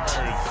of 8.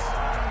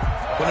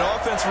 When an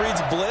offense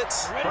reads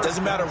blitz,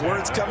 doesn't matter where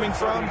it's coming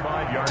from,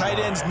 tight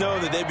ends know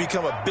that they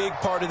become a big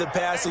part of the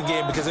passing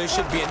game because there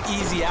should be an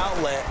easy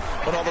outlet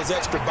when all those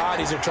extra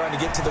bodies are trying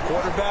to get to the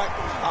quarterback.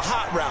 A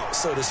hot route,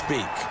 so to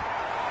speak.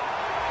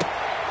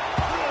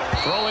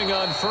 Throwing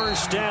on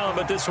first down,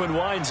 but this one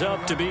winds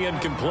up to be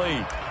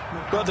incomplete.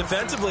 Well,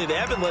 defensively, they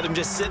haven't let him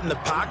just sit in the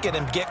pocket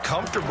and get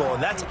comfortable,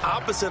 and that's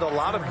opposite a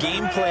lot of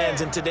game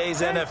plans in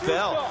today's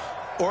NFL.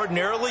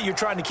 Ordinarily, you're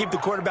trying to keep the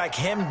quarterback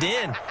hemmed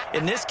in.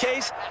 In this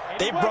case,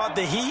 they brought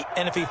the heat,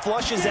 and if he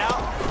flushes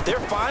out, they're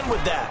fine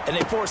with that, and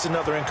they force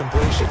another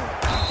incompletion.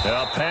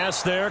 A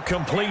pass there,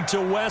 complete to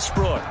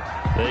Westbrook.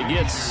 They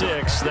get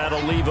 6.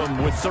 That'll leave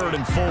them with 3rd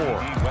and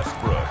 4.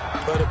 Westbrook.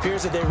 But it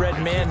appears that they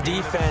read man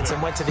defense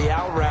and went to the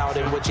out route,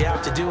 and what you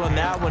have to do on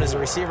that one is the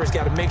receiver's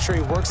got to make sure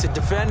he works the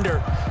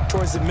defender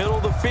towards the middle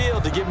of the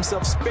field to give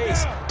himself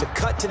space to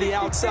cut to the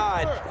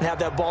outside and have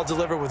that ball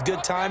delivered with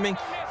good timing,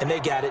 and they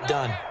got it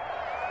done.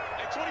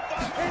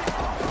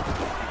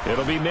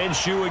 It'll be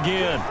Minshew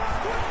again.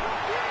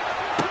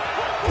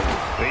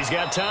 He's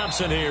got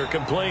Thompson here,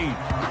 complete.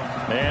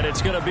 And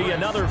it's going to be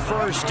another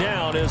first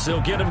down as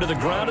they'll get him to the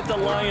ground at the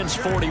Lions'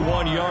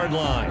 41-yard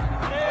line.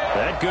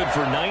 That good for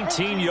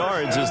 19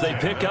 yards as they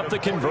pick up the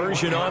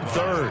conversion on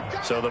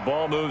 3rd. So the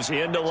ball moves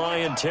into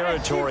Lion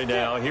territory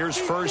now. Here's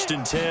 1st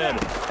and 10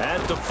 at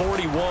the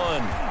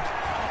 41.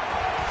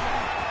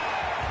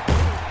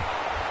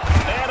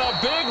 And a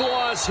big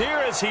loss here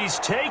as he's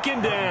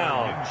taken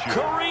down.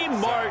 Kareem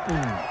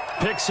Martin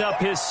picks up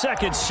his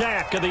 2nd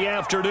sack of the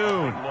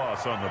afternoon.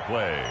 Loss on the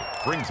play.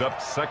 Brings up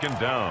 2nd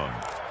down.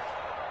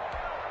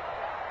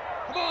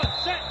 Come on,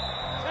 set.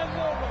 10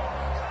 more.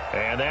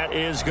 And that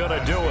is going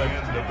to do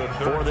it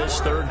for this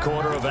 3rd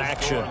quarter of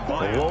action.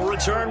 We'll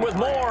return with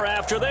more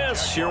after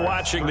this. You're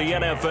watching the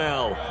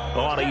NFL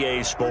on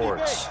EA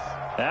Sports.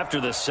 After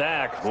the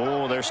sack,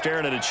 they're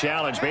staring at a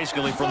challenge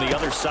basically from the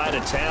other side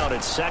of town.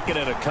 It's 2nd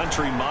and a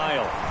country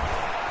mile.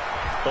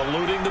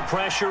 Eluding the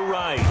pressure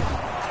right.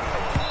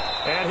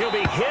 And he'll be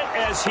hit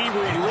as he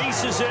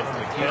releases it,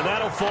 and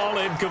that'll fall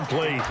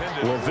incomplete.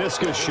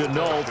 Laviska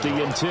Shenault,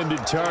 the intended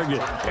target,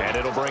 and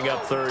it'll bring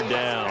up 3rd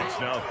down.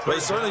 Well,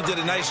 he certainly did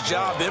a nice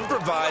job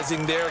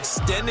improvising there,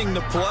 extending the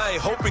play,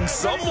 hoping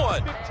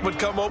someone would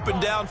come open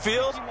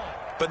downfield,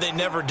 but they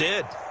never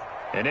did.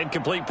 An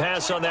incomplete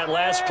pass on that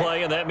last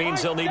play, and that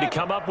means they'll need to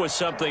come up with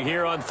something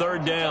here on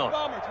 3rd down.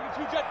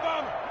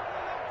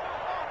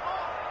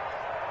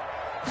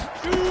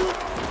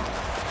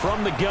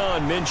 From the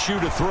gun, Minshew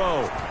to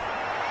throw.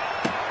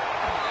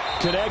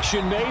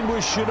 Connection made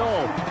with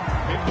Shenault.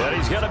 And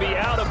he's going to be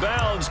out of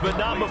bounds, but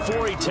not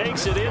before he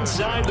takes it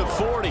inside the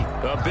 40.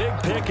 A big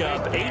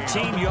pickup,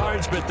 18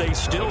 yards, but they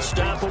still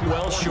stop him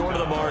well short of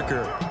the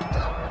marker.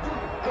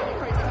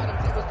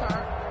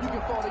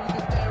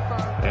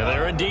 And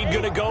they're indeed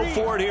going to go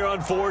for it here on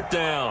 4th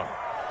down.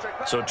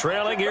 So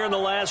trailing here in the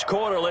last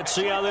quarter, let's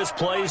see how this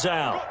plays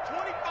out.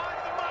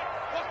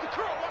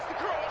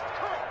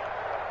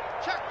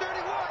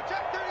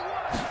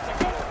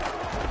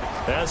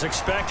 As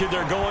expected,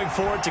 they're going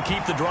for it to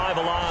keep the drive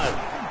alive.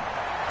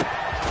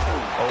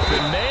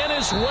 Open man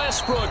is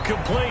Westbrook,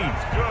 complete.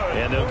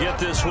 And they'll get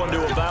this one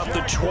to about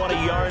the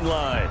 20-yard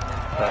line.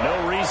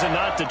 No reason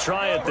not to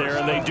try it there,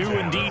 and they do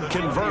indeed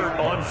convert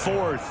on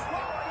 4th.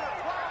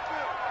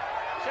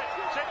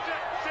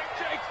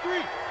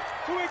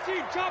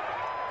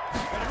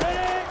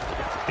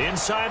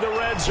 Inside the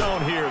red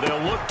zone here,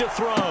 they'll look to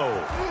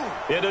throw.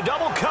 Into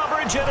double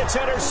coverage, and it's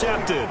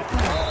intercepted.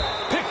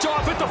 Picked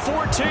off at the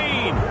 14,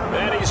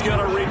 and he's going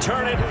to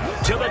return it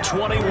to the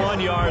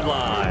 21-yard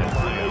line.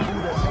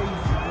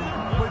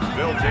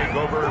 They'll take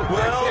over.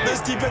 Well,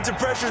 this defensive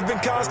pressure has been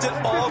constant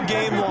all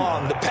game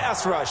long. The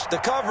pass rush, the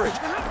coverage,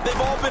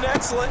 they've all been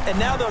excellent, and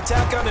now they'll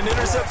tack on an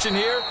interception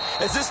here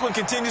as this one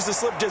continues to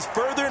slip just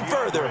further and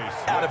further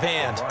out of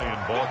hand.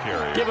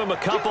 Give him a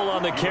couple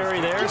on the carry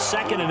there,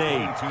 2nd and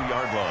 8.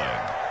 2-yard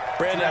line.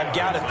 Brandon, I've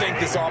got to think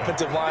this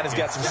offensive line has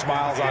got some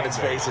smiles on its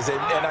faces.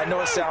 And I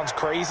know it sounds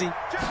crazy,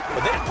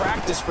 but they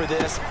practiced for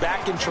this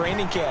back in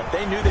training camp.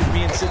 They knew they'd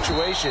be in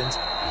situations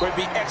where there'd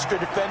be extra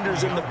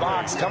defenders in the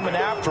box coming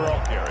after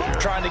them,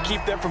 trying to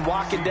keep them from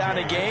locking down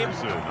a game.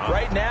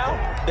 Right now,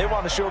 they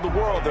want to show the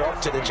world they're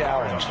up to the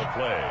challenge.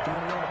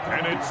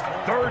 And it's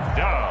third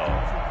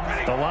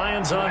down. The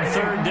Lions on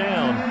third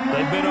down.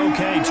 They've been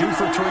okay, 2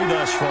 for 3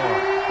 thus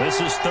far.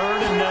 This is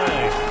 3rd and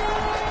 9.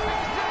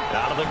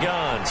 Out of the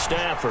gun,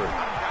 Stafford.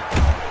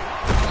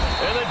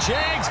 And the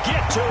Jags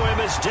get to him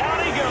as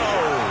down he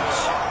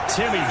goes.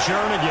 Timmy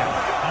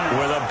Jernigan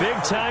with a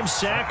big-time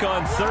sack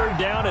on third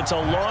down. It's a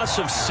loss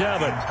of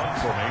 7.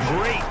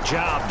 Great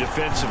job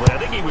defensively. I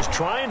think he was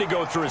trying to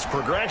go through his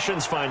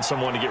progressions, find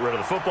someone to get rid of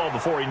the football.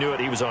 Before he knew it,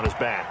 he was on his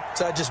back.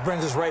 So that just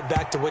brings us right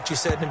back to what you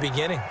said in the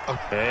beginning.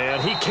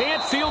 And he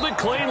can't field it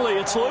cleanly.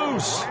 It's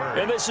loose.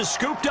 And this is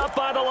scooped up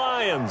by the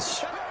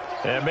Lions.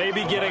 And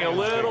maybe getting a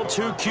little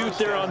too cute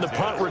there on the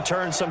punt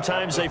return.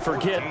 Sometimes they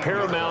forget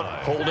paramount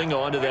holding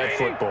on to that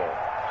football.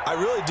 I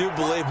really do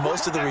believe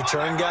most of the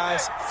return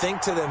guys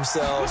think to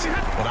themselves,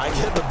 when I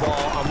get the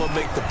ball, I'm going to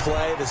make the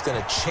play that's going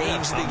to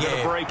change the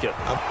game. Break it.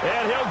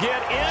 And he'll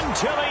get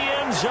into the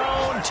end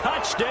zone.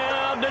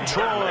 Touchdown,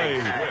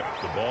 Detroit.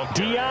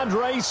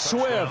 DeAndre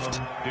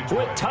Swift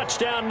with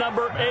touchdown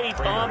number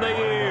 8 on the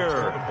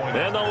year.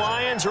 And the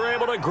Lions are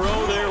able to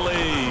grow their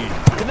lead.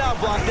 Could not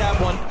block that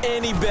one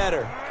any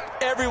better.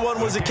 Everyone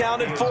was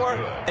accounted for,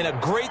 and a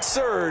great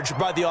surge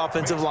by the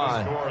offensive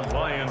line.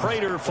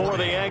 Prater for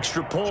the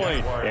extra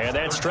point, and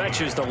that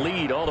stretches the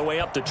lead all the way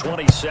up to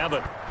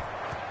 27.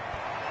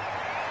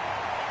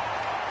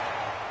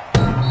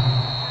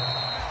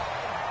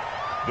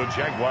 The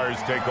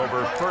Jaguars take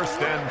over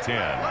 1st and 10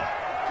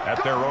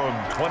 at their own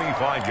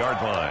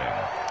 25-yard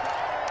line.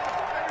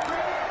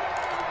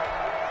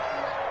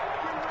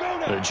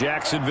 The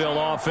Jacksonville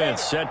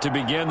offense set to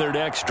begin their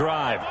next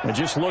drive. And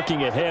just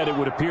looking ahead, it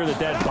would appear that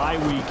that bye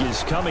week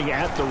is coming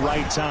at the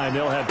right time.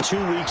 They'll have 2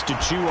 weeks to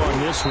chew on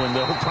this one,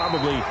 though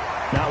probably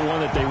not one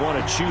that they want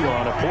to chew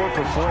on. A poor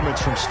performance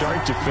from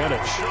start to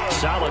finish.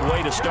 Solid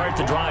way to start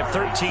the drive.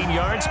 13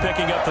 yards,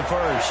 picking up the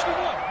first.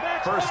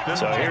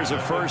 So here's a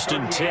 1st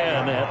and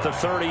 10 at the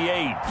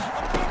 38.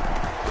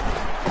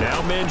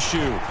 Now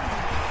Minshew.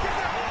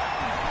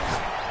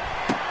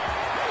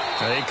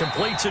 And he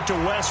completes it to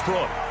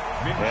Westbrook.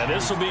 And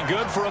this will be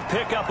good for a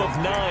pickup of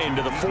 9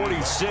 to the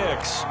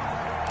 46.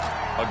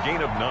 A gain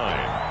of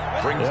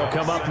 9. They'll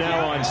come up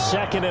now on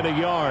 2nd and a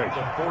yard.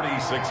 The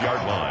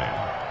 46-yard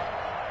line.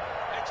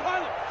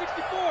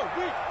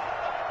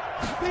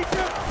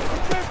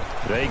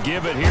 They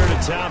give it here to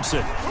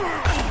Thompson.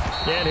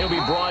 And he'll be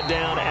brought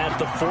down at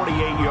the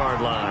 48-yard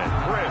line.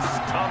 Chris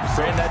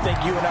Thompson. Brandon, I think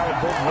you and I were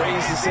both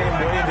raised the same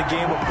way in the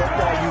game of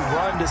football. You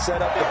run to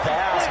set up the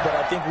pass, but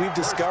I think we've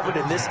discovered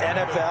in this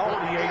NFL,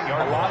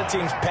 a lot of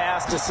teams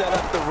pass to set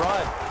up the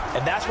run.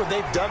 And that's what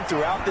they've done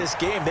throughout this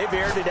game. They've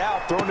aired it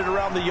out, thrown it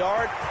around the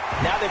yard.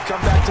 Now they've come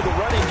back to the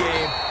running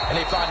game, and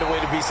they find a way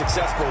to be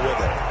successful with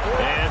it.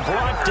 And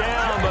brought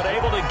down, but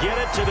able to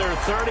get it to their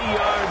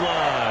 30-yard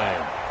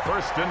line.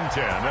 1st and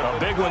 10. A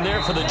big one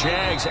there for the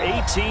Jags.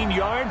 18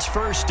 yards,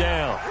 1st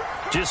down.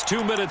 Just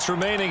 2 minutes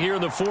remaining here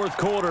in the 4th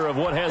quarter of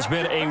what has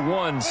been a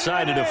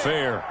one-sided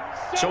affair.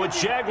 So it's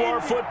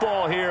Jaguar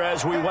football here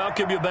as we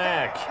welcome you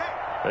back.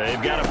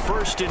 They've got a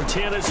 1st and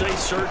 10 as they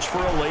search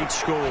for a late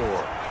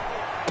score.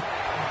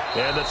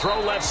 And the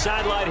throw left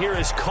sideline here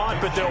is caught,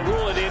 but they'll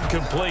rule it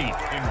incomplete.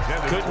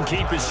 Couldn't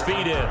keep his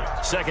feet in.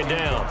 2nd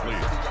down.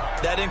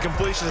 That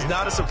incompletion is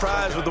not a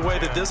surprise with the way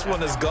that this one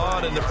has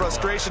gone, and the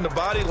frustration, the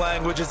body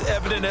language is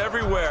evident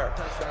everywhere.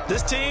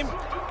 This team,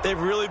 they've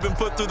really been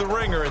put through the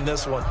ringer in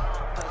this one.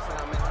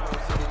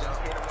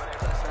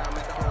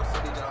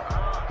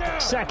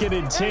 2nd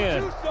and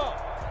 10.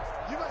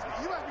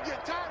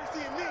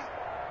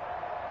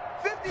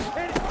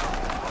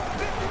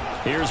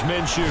 Here's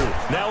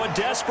Minshew. Now a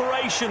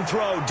desperation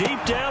throw deep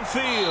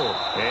downfield.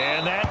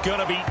 And that's going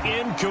to be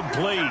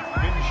incomplete.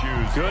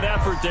 Good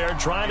effort there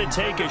trying to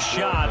take a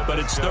shot, but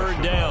it's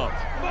 3rd down.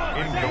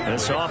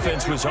 This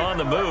offense was on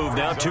the move.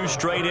 Now 2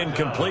 straight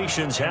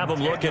incompletions have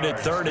them looking at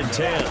 3rd and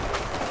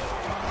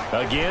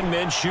 10. Again,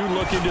 Minshew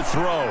looking to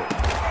throw.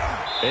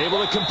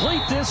 Able to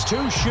complete this to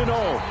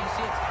Shenault.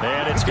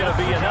 And it's going to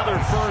be another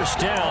 1st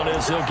down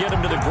as they'll get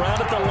him to the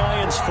ground at the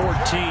Lions'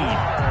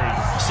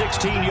 14.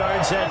 16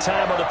 yards that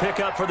time on the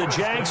pickup for the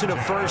Jags and a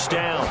 1st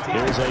down.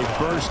 Here's a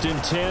 1st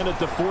and 10 at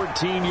the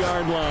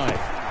 14-yard line.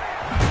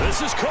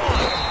 This is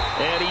caught,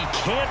 and he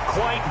can't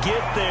quite get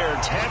there.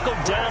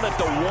 Tackled down at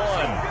the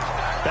 1.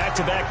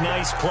 Back-to-back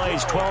nice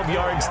plays, 12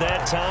 yards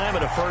that time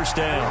and a 1st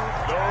down.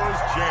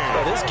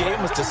 Well, this game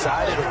was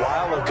decided a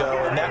while ago,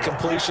 and that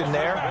completion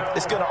there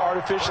is going to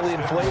artificially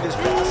inflate his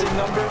passing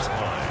numbers.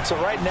 So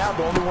right now,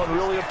 the only one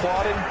really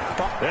applauding.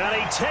 And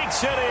he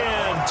takes it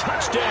in.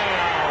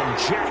 Touchdown,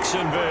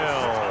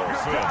 Jacksonville.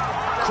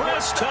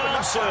 Chris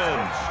Thompson,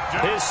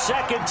 his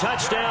 2nd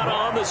touchdown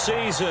on the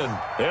season.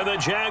 And the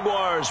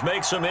Jaguars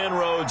make some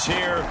inroads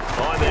here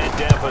on that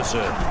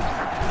deficit.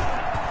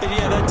 And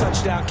yeah, that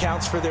touchdown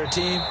counts for their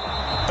team,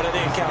 but I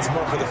think it counts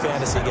more for the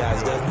fantasy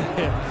guys, doesn't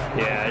it?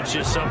 Yeah, it's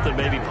just something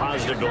maybe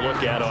positive to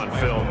look at on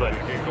film, but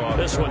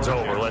this one's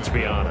over, let's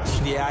be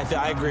honest. Yeah,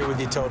 I agree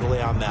with you totally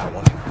on that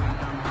one.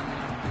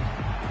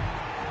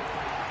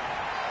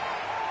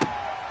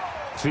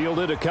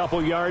 Fielded a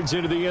couple yards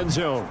into the end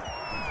zone.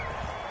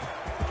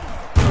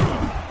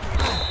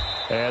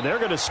 And they're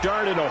going to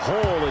start in a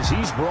hole as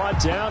he's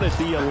brought down at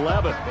the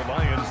 11.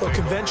 Well,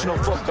 conventional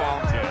football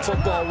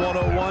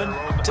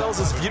 101, tells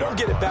us if you don't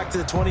get it back to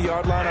the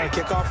 20-yard line on a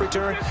kickoff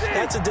return,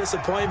 that's a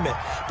disappointment.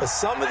 But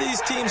some of these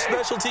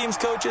special teams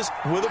coaches,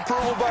 with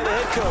approval by the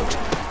head coach,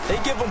 they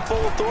give them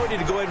full authority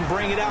to go ahead and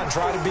bring it out and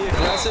try to be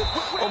aggressive.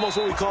 Almost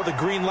what we call the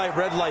green light,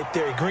 red light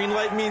theory. Green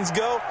light means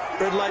go,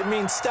 red light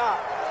means stop.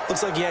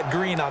 Looks like he had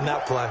green on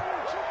that play.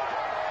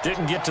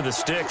 Didn't get to the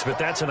sticks, but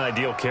that's an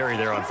ideal carry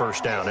there on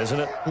first down, isn't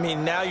it? I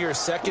mean, now you're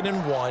 2nd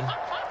and 1.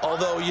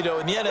 Although, you know,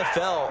 in the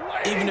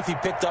NFL, even if he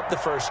picked up the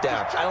first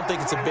down, I don't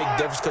think it's a big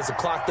difference because the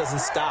clock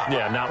doesn't stop.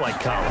 Yeah, not like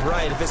college.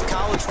 Right. If it's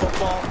college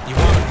football, you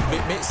want to,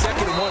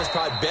 2nd and 1 is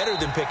probably better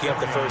than picking up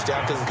the first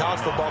down because in college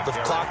football, the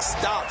clock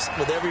stops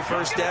with every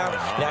first down.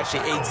 It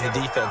actually aids the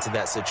defense in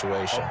that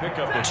situation.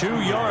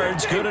 2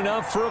 yards, good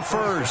enough for a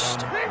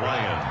first.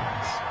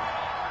 Lions.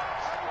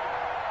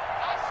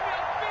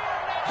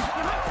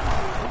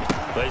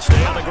 They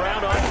stay on the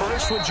ground on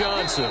first with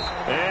Johnson.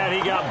 And he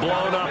got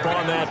blown up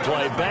on that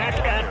play. Back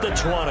at the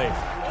 20.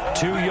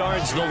 2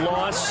 yards the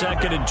loss,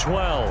 2nd and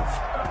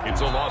 12.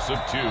 It's a loss of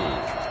 2.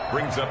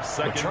 Brings up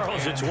second.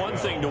 Charles, it's one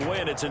thing to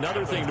win. It's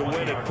another thing to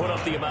win and put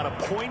up the amount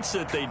of points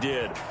that they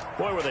did.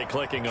 Boy, were they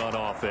clicking on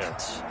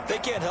offense. They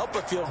can't help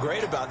but feel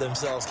great about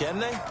themselves, can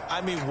they? I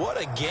mean, what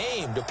a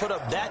game to put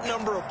up that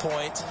number of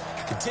points,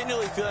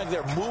 continually feeling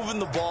like they're moving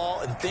the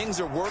ball and things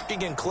are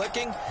working and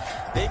clicking.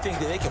 They think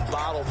that they can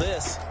bottle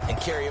this and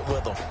carry it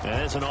with them. And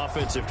as an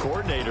offensive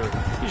coordinator,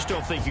 you just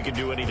don't think you can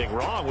do anything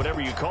wrong.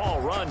 Whatever you call,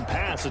 run,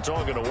 pass, it's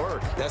all going to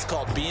work. That's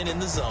called being in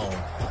the zone.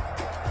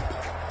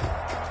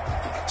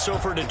 So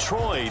for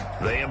Detroit,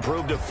 they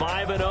improved to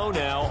 5-0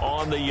 now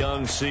on the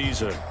young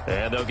season.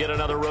 And they'll get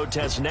another road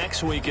test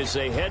next week as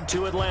they head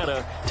to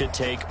Atlanta to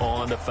take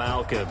on the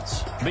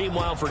Falcons.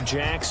 Meanwhile, for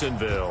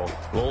Jacksonville,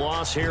 the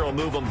loss here will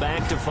move them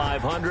back to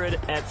 500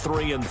 at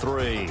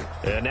 3-3.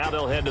 And now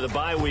they'll head to the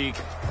bye week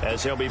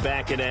as they'll be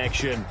back in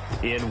action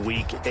in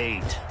Week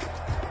 8.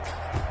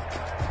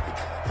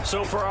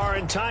 So for our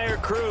entire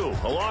crew,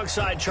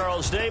 alongside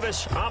Charles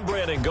Davis, I'm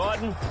Brandon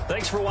Gaudin.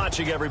 Thanks for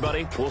watching,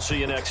 everybody. We'll see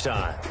you next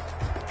time.